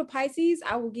done, like, I'm a Pisces,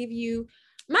 I will give you,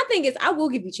 my thing is, I will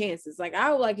give you chances. Like,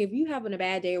 I will, like, if you having a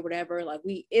bad day or whatever, like,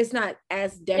 it's not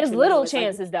as detrimental. It's little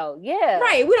chances, like, though. Yeah.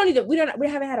 Right. We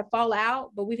haven't had a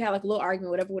fallout, but we've had like a little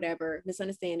argument, whatever,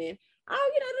 misunderstanding.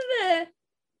 Oh,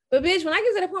 but bitch, when I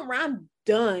get to the point where I'm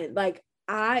done, like,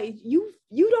 you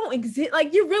don't exist.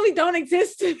 Like, you really don't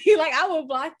exist to me. Like, I will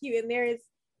block you, and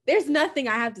there's nothing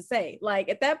I have to say. Like,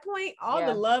 at that point, all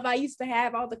the love I used to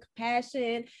have, all the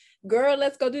compassion, girl,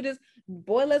 let's go do this,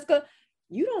 boy, let's go.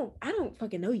 I don't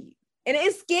fucking know you. And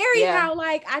it's scary how,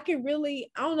 like, I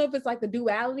don't know if it's like the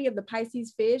duality of the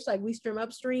Pisces fish, like we swim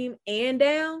upstream and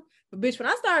down, but bitch, when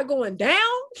I start going down,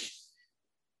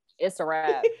 it's a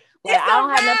wrap. Like, I don't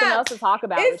have nothing else to talk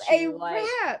about. It's a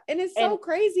wrap. And it's so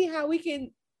crazy how we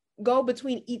can go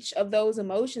between each of those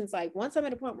emotions. Like, once I'm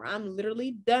at a point where I'm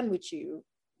literally done with you,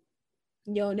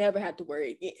 you'll never have to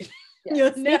worry again.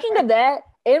 Yeah. Speaking of that,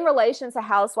 in relation to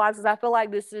Housewives, because I feel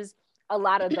like this is a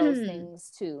lot of those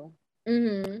things too.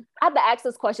 I have to ask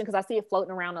this question because I see it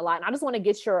floating around a lot, and I just want to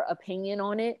get your opinion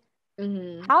on it.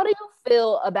 How do you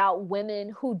feel about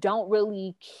women who don't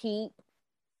really keep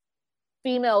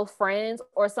female friends,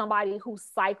 or somebody who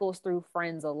cycles through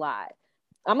friends a lot?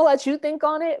 I'm gonna let you think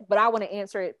on it, but I want to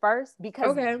answer it first,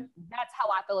 because that's how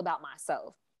I feel about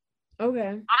myself.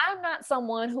 I'm not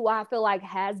someone who I feel like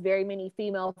has very many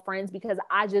female friends, because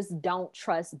I just don't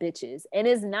trust bitches. And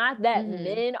it's not that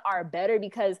men are better,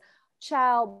 because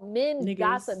men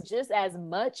gossip just as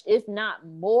much, if not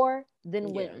more,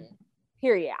 than women.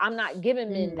 Period. I'm not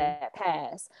giving men that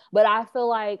pass, but I feel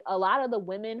like a lot of the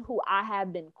women who I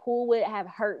have been cool with have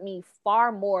hurt me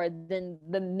far more than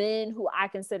the men who I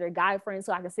consider guy friends,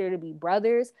 who I consider to be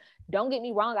brothers. Don't get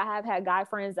me wrong, I have had guy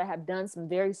friends that have done some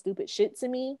very stupid shit to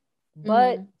me,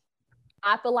 but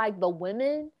I feel like the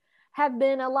women have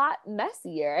been a lot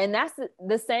messier. And that's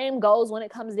the same goes when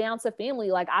it comes down to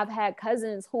family. Like, I've had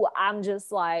cousins who I'm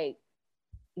just like,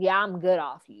 yeah, I'm good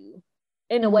off you,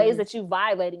 in the ways that you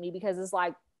violated me, because it's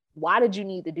like, why did you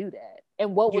need to do that?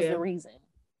 And what was the reason?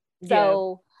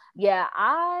 So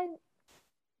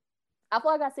I feel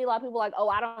like I see a lot of people like, oh,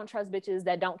 I don't trust bitches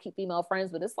that don't keep female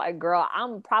friends, but it's like, girl,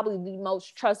 I'm probably the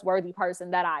most trustworthy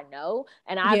person that I know.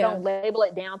 And I don't label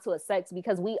it down to a sex,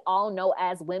 because we all know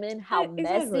as women how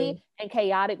messy and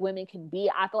chaotic women can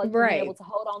be. I feel like being able to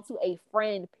hold on to a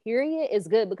friend, period, is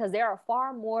good, because there are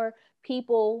far more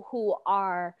people who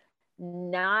are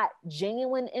not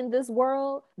genuine in this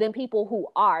world than people who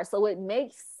are. So it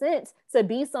makes sense to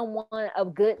be someone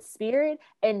of good spirit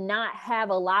and not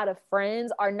have a lot of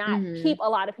friends or not keep a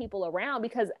lot of people around,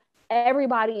 because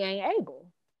everybody ain't able.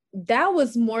 That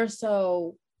was more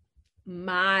so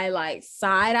my like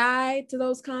side eye to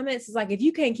those comments. Is like, if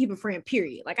you can't keep a friend,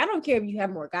 period. Like, I don't care if you have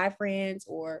more guy friends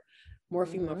or more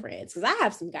female friends, because I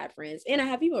have some guy friends and I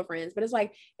have female friends, but it's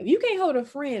like, if you can't hold a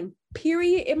friend,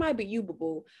 period, it might be you,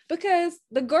 boo-boo, because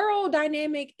the girl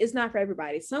dynamic is not for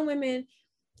everybody. Some women,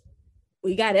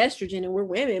 we got estrogen and we're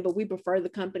women, but we prefer the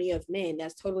company of men.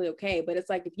 That's totally okay. But it's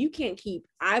like, if you can't keep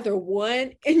either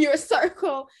one in your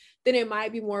circle, then it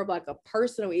might be more of like a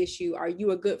personal issue. Are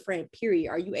you a good friend,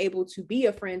 period? Are you able to be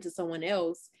a friend to someone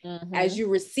else as you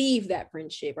receive that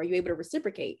friendship? Are you able to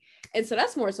reciprocate? And so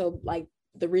that's more so like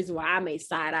the reason why I may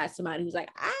side eye somebody who's like,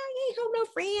 I ain't hold no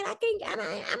friend.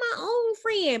 I'm my own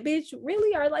friend, bitch.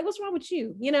 Really? Or like, what's wrong with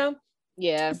you? You know?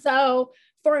 Yeah. So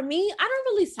for me, I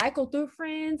don't really cycle through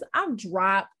friends. I've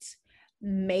dropped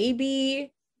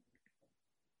maybe,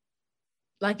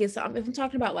 like, if I'm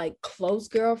talking about like close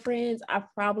girlfriends,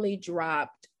 I've probably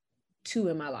dropped 2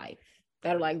 in my life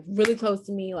that are like really close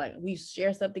to me. Like, we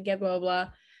share stuff together, blah, blah,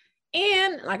 blah.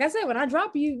 And like I said, when I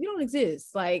drop you, you don't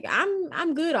exist. Like,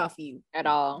 I'm good off you at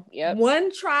all. Yep.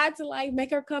 One tried to like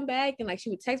make her come back, and like she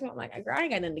would text me. I'm like, girl, I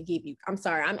ain't got nothing to give you. I'm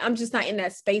sorry. I'm just not in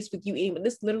that space with you anymore.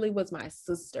 This literally was my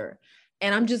sister,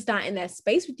 and I'm just not in that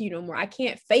space with you no more. I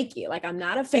can't fake it. Like, I'm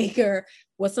not a faker.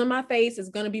 What's on my face is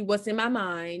gonna be what's in my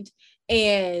mind.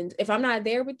 And if I'm not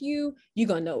there with you, you're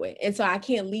gonna know it. And so I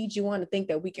can't lead you on to think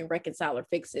that we can reconcile or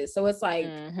fix it. So it's like,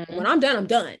 when I'm done, I'm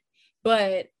done.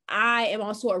 But I am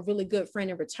also a really good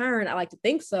friend in return. I like to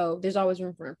think so. There's always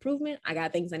room for improvement. I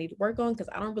got things I need to work on because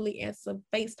I don't really answer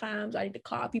FaceTimes. I need to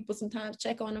call people sometimes,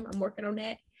 check on them. I'm working on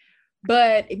that.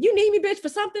 But if you need me, bitch, for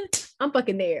something, I'm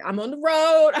fucking there. I'm on the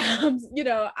road.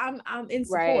 I'm in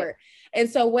support. Right. And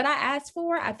so what I ask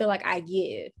for, I feel like I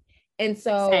give. And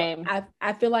so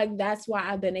I feel like that's why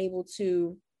I've been able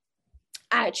to,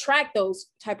 I attract those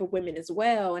type of women as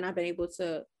well. And I've been able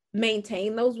to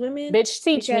maintain those women. Bitch,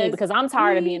 teach me, because I'm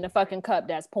tired of being the fucking cup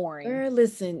that's pouring. Girl,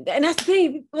 listen, and that's the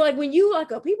thing. Like, when you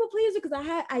like a people pleaser, because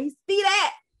I used to be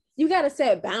that. You got to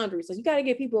set boundaries. So you got to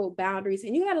give people boundaries,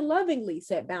 and you got to lovingly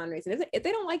set boundaries. And if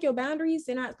they don't like your boundaries,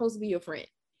 they're not supposed to be your friend.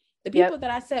 The people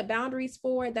that I set boundaries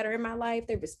for, that are in my life,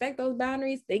 they respect those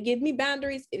boundaries. They give me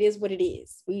boundaries. It is what it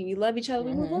is. We love each other.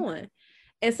 We move on.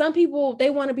 And some people,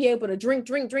 they want to be able to drink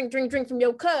from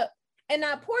your cup and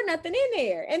not pour nothing in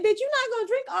there. And bitch, you're not gonna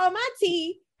drink all my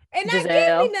tea and not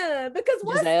give me none, because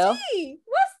what's tea?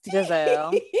 What's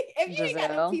tea? If you ain't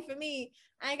got no tea for me,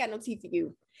 I ain't got no tea for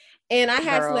you. And I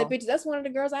had to let bitches. That's one of the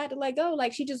girls I had to let go.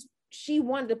 Like, she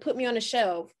wanted to put me on the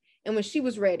shelf, and when she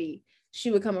was ready,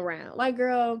 she would come around. Like,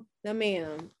 girl, no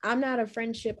ma'am, I'm not a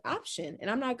friendship option,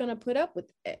 and I'm not gonna put up with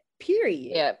it.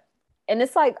 Period. Yep. And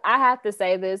it's like, I have to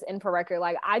say this in for record.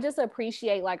 Like, I just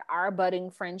appreciate like our budding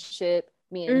friendship.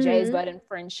 Me and Jay's budding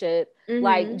friendship,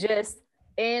 like, just,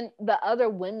 and the other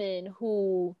women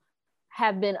who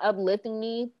have been uplifting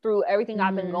me through everything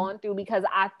I've been going through, because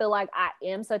I feel like I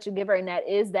am such a giver, and that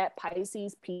is that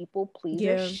Pisces people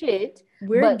pleaser shit.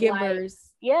 We're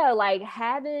givers. Like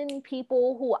having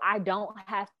people who I don't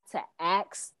have to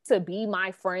ask to be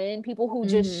my friend, people who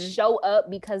just show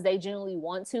up because they genuinely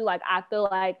want to. Like, I feel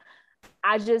like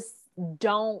I just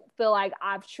don't feel like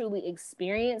I've truly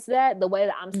experienced that the way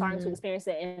that I'm starting to experience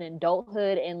it in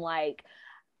adulthood. And like,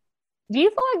 do you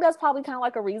feel like that's probably kind of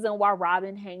like a reason why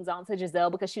Robin hangs on to Giselle,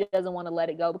 because she doesn't want to let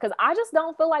it go? Because I just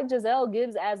don't feel like Giselle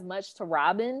gives as much to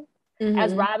Robin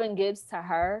as Robin gives to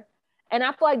her. And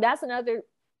I feel like that's another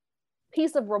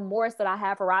piece of remorse that I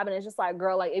have for Robin. It's just like,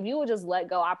 girl, like, if you would just let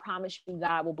go, I promise you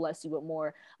God will bless you with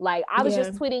more. Like, I was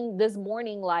just tweeting this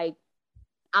morning, like,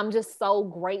 I'm just so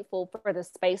grateful for the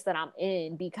space that I'm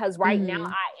in, because right now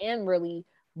I am really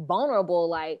vulnerable.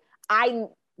 Like, I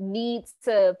need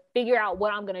to figure out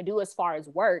what I'm going to do as far as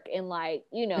work. And like,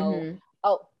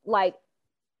 like,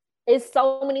 it's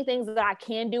so many things that I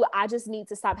can do. I just need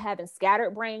to stop having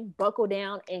scattered brain, buckle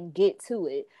down, and get to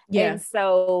it. Yeah. And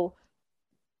so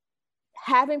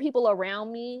having people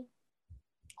around me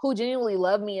who genuinely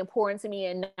love me and pour into me,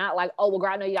 and not like, oh, well,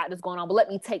 girl, I know you got this going on, but let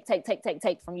me take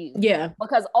from you. Yeah.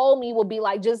 Because old me will be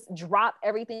like, just drop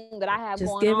everything that I have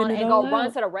just going on and go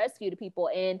run to the rescue to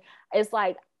people. And it's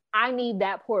like, I need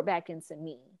that poured back into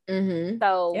me.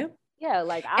 So yeah,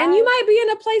 like, and you might be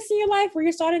in a place in your life where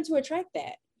you're starting to attract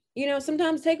that.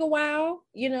 Sometimes take a while.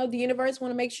 The universe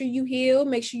want to make sure you heal,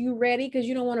 make sure you're ready, because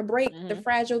you don't want to break the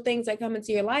fragile things that come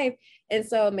into your life. And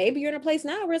so maybe you're in a place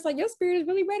now where it's like your spirit is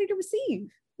really ready to receive,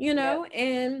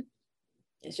 and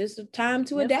It's just a time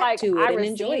to It's adapt like, to I it and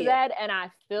enjoy receive it. that and I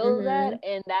feel Mhm. that.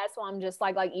 And that's why I'm just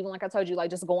like even like I told you,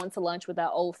 like just going to lunch with that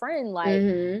old friend, like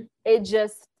Mhm. it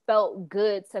just felt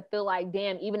good to feel like,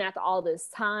 damn, even after all this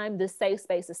time, this safe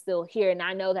space is still here. And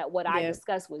I know that what I Yep.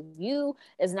 discuss with you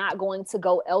is not going to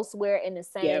go elsewhere, and the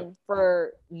same Yep.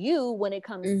 for you when it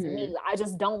comes to me. Mhm. I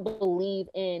just don't believe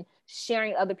in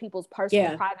sharing other people's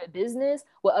personal Yeah. private business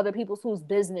with other people's whose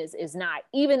business is not.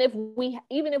 Even if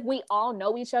we all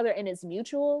know each other and it's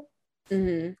mutual,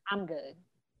 Mhm. I'm good.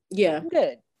 Yeah. I'm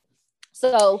good.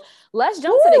 So let's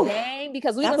jump to the game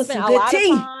because we That done was spent some a good lot of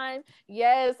tea. time.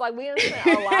 Yes, like we done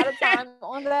spent a lot of time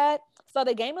on that. So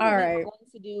the game of the All week, right. we're going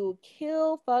to do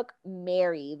Kill, Fuck,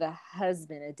 Marry, the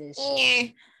husband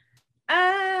edition.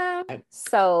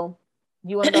 So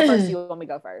you want to go first? Or you want me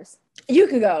to go first? You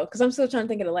can go because I'm still trying to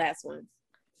think of the last one.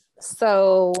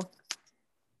 So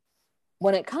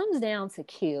when it comes down to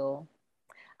kill,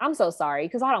 I'm so sorry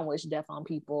because I don't wish death on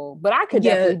people, but I could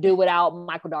definitely do without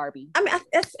Michael Darby. I mean,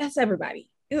 that's everybody.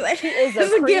 He is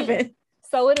it's a given.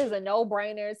 So it is a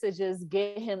no-brainer to just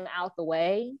get him out the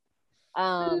way.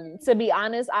 To be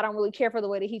honest, I don't really care for the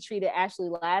way that he treated Ashley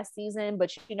last season,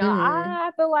 but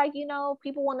I feel like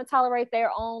people want to tolerate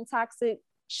their own toxic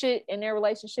shit in their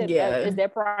relationship. That is their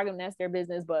prerogative, that's their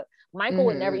business. But Michael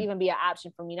would never even be an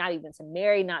option for me, not even to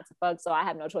marry, not to fuck. So I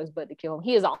have no choice but to kill him.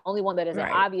 He is the only one that is an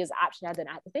obvious option I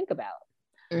didn't have to think about.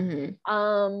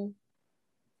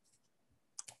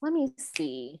 Let me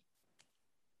see.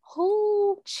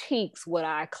 Who cheeks would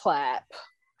I clap?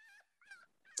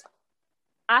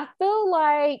 I feel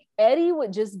like Eddie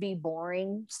would just be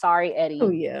boring. Sorry, Eddie. Oh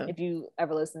yeah. If you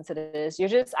ever listen to this, I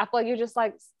feel like you're just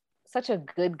like such a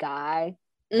good guy.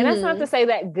 And that's not to say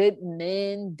that good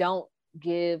men don't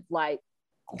give like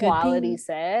quality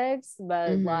sex,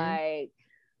 but like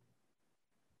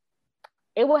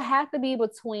it would have to be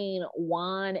between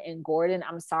Juan and Gordon.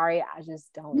 I'm sorry, I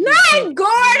just don't. Not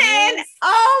Gordon!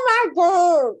 Oh my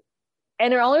God.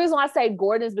 And the only reason why I say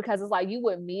Gordon is because it's like you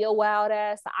with me a wild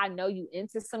ass. So I know you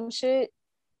into some shit.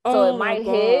 So it might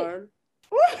hit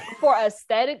for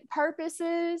aesthetic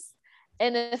purposes.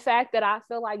 And the fact that I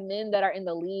feel like men that are in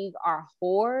the league are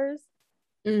whores.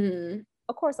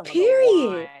 Of course I'm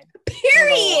gonna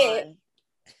Period.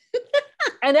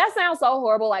 And that sounds so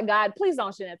horrible. Like, God, please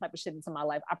don't shit that type of shit into my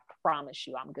life. I promise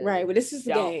you I'm good. Right, but this is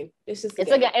the game. It's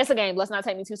a game. Let's not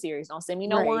take me too serious. Don't send me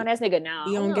no one ass nigga now.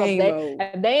 Be on game mode.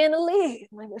 If they in the league.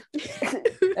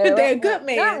 They're a good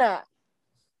man. Nah.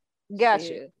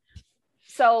 Gotcha.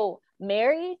 So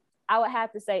Mary, I would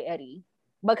have to say Eddie.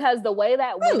 Because the way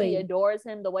that Wendy adores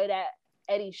him, the way that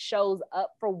Eddie shows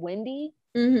up for Wendy,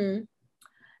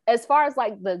 as far as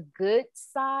like the good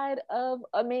side of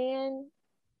a man,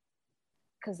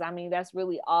 because I mean that's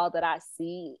really all that I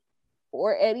see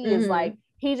for Eddie is like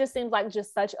he just seems like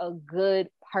just such a good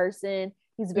person.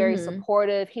 He's very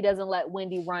supportive. He doesn't let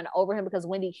Wendy run over him because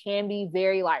Wendy can be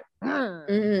very like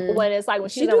when it's like when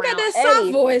she's around got that Eddie,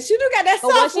 soft voice. She do got that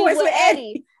soft voice with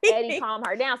Eddie. Eddie calm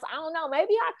her down. So I don't know.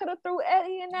 Maybe I could have threw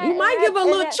Eddie in that. You might give her a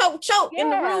little choke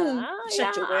in the room.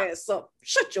 Shut your ass up.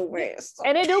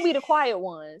 And it do be the quiet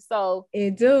one. So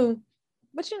it do.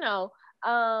 But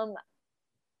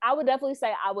I would definitely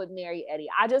say I would marry Eddie.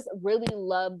 I just really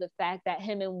love the fact that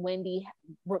him and Wendy,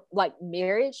 like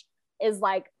marriage is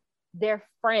like they're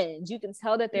friends. You can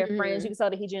tell that they're friends. You can tell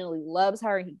that he genuinely loves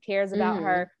her and he cares about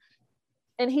her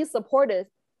and he's supportive.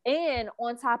 And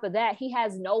on top of that, he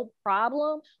has no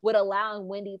problem with allowing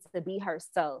Wendy to be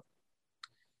herself.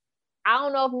 I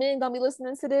don't know if men gonna be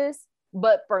listening to this,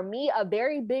 but for me, a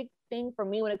very big thing for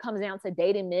me when it comes down to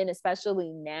dating men,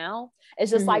 especially now, it's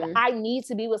just like I need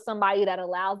to be with somebody that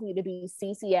allows me to be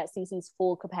Cece at Cece's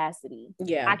full capacity.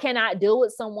 Yeah, I cannot deal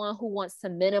with someone who wants to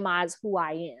minimize who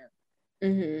I am.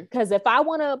 Because if I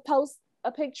want to post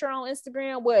a picture on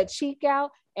Instagram where a cheek out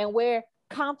and where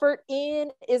comfort in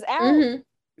is out, you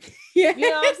know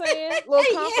what I'm saying?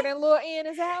 Little comfort and little in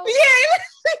is out.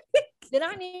 Then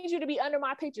I need you to be under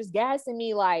my pictures gassing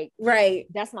me like,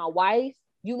 that's my wife.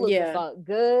 You look the fuck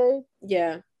good.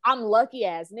 Yeah. I'm lucky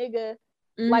ass nigga.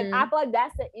 Like, I feel like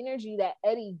that's the energy that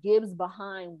Eddie gives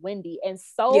behind Wendy. And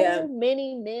so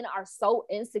many men are so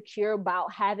insecure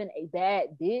about having a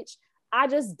bad bitch. I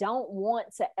just don't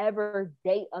want to ever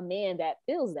date a man that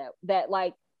feels that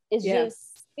like, it's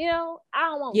just, I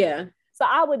don't want that. So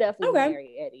I would definitely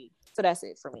marry Eddie. So that's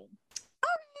it for me.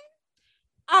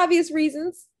 Obvious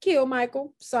reasons. Kill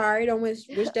Michael. Sorry, don't wish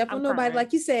death on nobody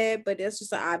like you said, but that's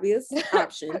just an obvious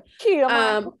option. Kill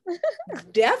Michael.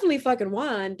 Definitely fucking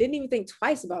Juan. Didn't even think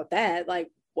twice about that. Like,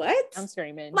 what? I'm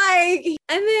screaming. Like,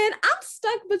 and then I'm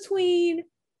stuck between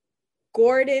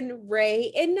Gordon,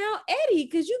 Ray, and now Eddie,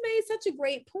 because you made such a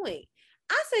great point.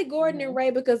 I say Gordon and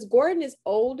Ray because Gordon is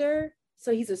older,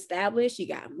 so he's established. He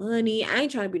got money. I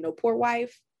ain't trying to be no poor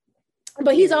wife.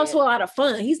 But he's also a lot of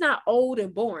fun. He's not old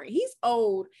and boring. He's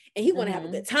old and he want to have a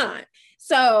good time.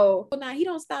 So now he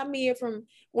don't stop Mia from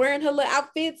wearing her little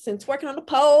outfits and twerking on the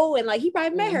pole. And like he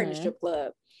probably met her in the strip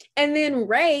club. And then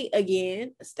Ray,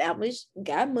 again, established,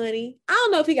 got money. I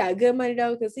don't know if he got good money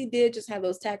though, because he did just have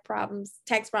those tax problems.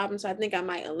 So I think I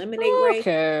might eliminate Ray.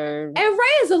 And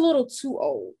Ray is a little too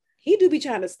old. He do be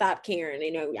trying to stop Karen.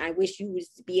 You know, I wish you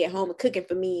used to be at home and cooking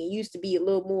for me. And used to be a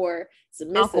little more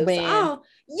submissive. So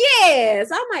yes,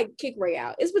 I might kick Ray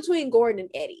out. It's between Gordon and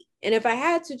Eddie. And if I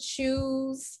had to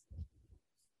choose,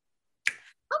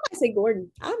 I might say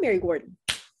Gordon. I'll marry Gordon.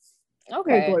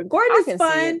 Okay. Gordon is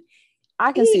fun.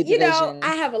 I can see the vision. You know,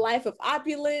 I have a life of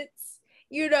opulence.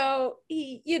 You know,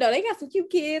 they got some cute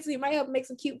kids. So he might help make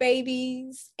some cute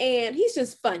babies. And he's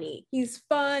just funny. He's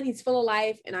fun. He's full of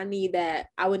life. And I need that.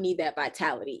 I would need that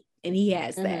vitality. And he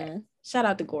has that. Shout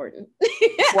out to Gordon.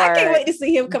 I can't wait to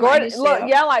see him come on. Look,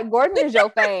 yeah, like Gordon is your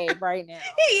fave right now.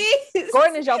 He is.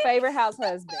 Gordon is your favorite house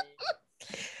husband.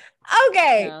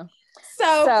 Okay. Yeah.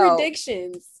 So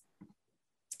predictions.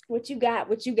 What you got?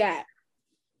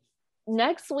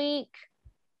 Next week,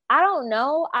 I don't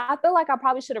know. I feel like I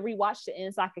probably should have rewatched it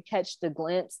in so I could catch the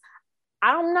glimpse.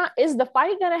 Is the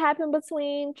fight going to happen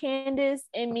between Candace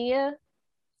and Mia?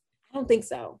 I don't think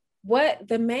so. What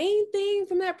the main thing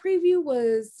from that preview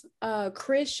was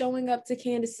Chris showing up to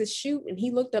Candace's shoot and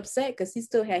he looked upset because he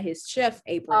still had his chef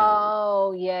apron on.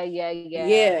 Oh,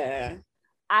 yeah.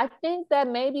 I think that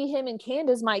maybe him and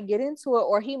Candace might get into it,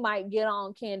 or he might get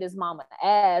on Candace's mama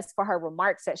ass for her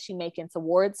remarks that she making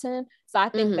towards him. So I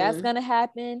think that's gonna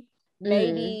happen.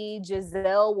 Maybe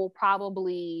Giselle will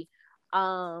probably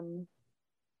I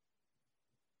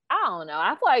don't know.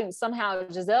 I feel like somehow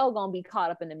Giselle gonna be caught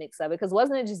up in the mix of it, because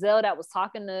wasn't it Giselle that was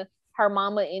talking to her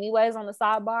mama anyways on the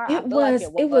sidebar? It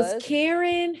was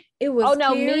Karen. It was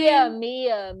Karen.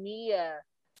 Mia.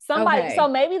 Somebody, okay. So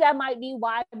maybe that might be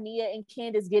why Mia and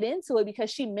Candace get into it, because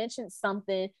she mentioned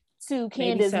something to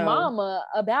Candace's mama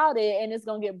about it, and it's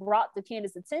gonna get brought to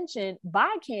Candace's attention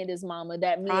by Candace's mama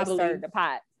that Mia stirred the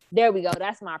pot. There we go.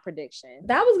 That's my prediction.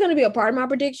 That was gonna be a part of my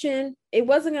prediction. It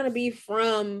wasn't gonna be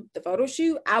from the photo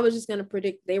shoot. I was just gonna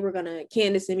predict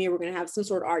Candace and Mia were gonna have some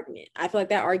sort of argument. I feel like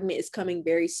that argument is coming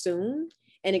very soon,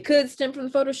 and it could stem from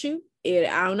the photo shoot.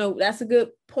 I don't know. That's a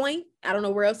good point. I don't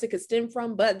know where else it could stem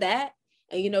from, but that.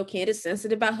 And Candace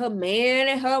sensitive about her man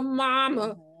and her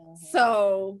mama.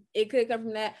 So it could come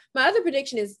from that. My other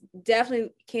prediction is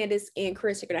definitely Candace and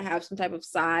Chris are going to have some type of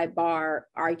sidebar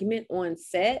argument on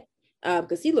set.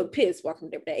 Because he looked pissed walking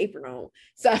there with that apron on.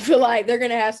 So I feel like they're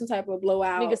going to have some type of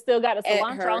blowout. Nigga still got a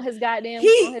cilantro on his goddamn.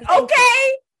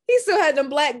 He still had them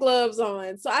black gloves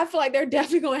on. So I feel like they're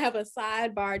definitely going to have a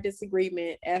sidebar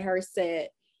disagreement at her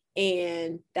set.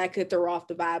 And that could throw off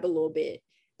the vibe a little bit.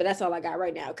 But that's all I got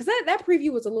right now. Because that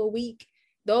preview was a little weak.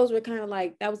 Those were kind of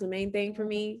like, that was the main thing for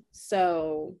me.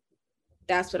 So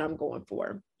that's what I'm going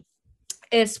for.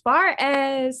 As far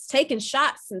as taking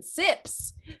shots and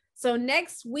sips. So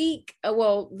next week,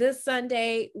 this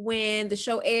Sunday, when the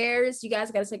show airs, you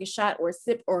guys got to take a shot or a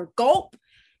sip or a gulp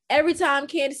every time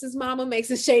Candace's mama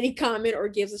makes a shady comment or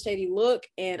gives a shady look.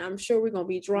 And I'm sure we're going to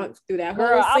be drunk through that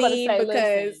whole scene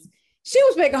because she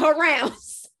was making her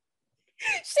rounds.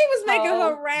 She was making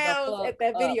her rounds at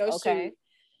that video shoot.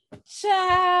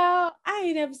 Child, I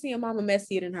ain't never seen a mama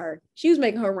messier than her. She was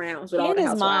making her rounds with all the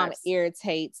housewives. Mom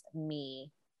irritates me.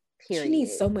 Period. She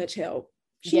needs so much help.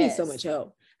 Needs so much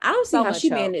help. I don't see how she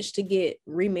managed to get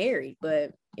remarried,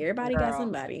 but everybody got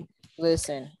somebody.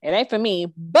 Listen, it ain't for me,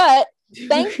 but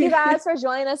thank you guys for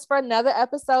joining us for another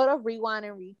episode of Rewind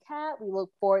and Recap. We look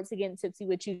forward to getting tipsy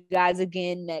with you guys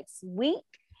again next week.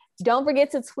 Don't forget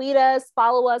to tweet us,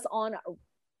 follow us on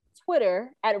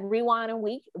Twitter at Rewind and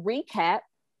Recap.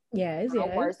 Yes.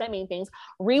 Words that mean things.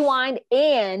 Rewind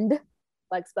and,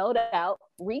 like spelled out,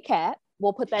 recap.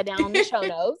 We'll put that down on the show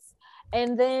notes.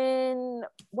 And then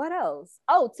what else?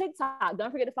 Oh, TikTok.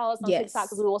 Don't forget to follow us on TikTok,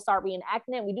 because we will start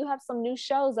reenacting it. We do have some new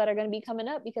shows that are going to be coming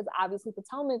up, because obviously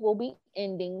Potomac will be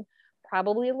ending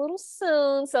probably a little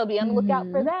soon. So be on the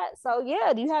lookout for that. So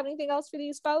yeah, do you have anything else for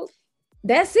these folks?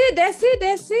 That's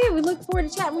it. We look forward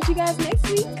to chatting with you guys next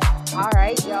week. All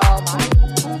right, y'all.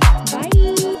 Bye.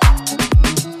 Bye.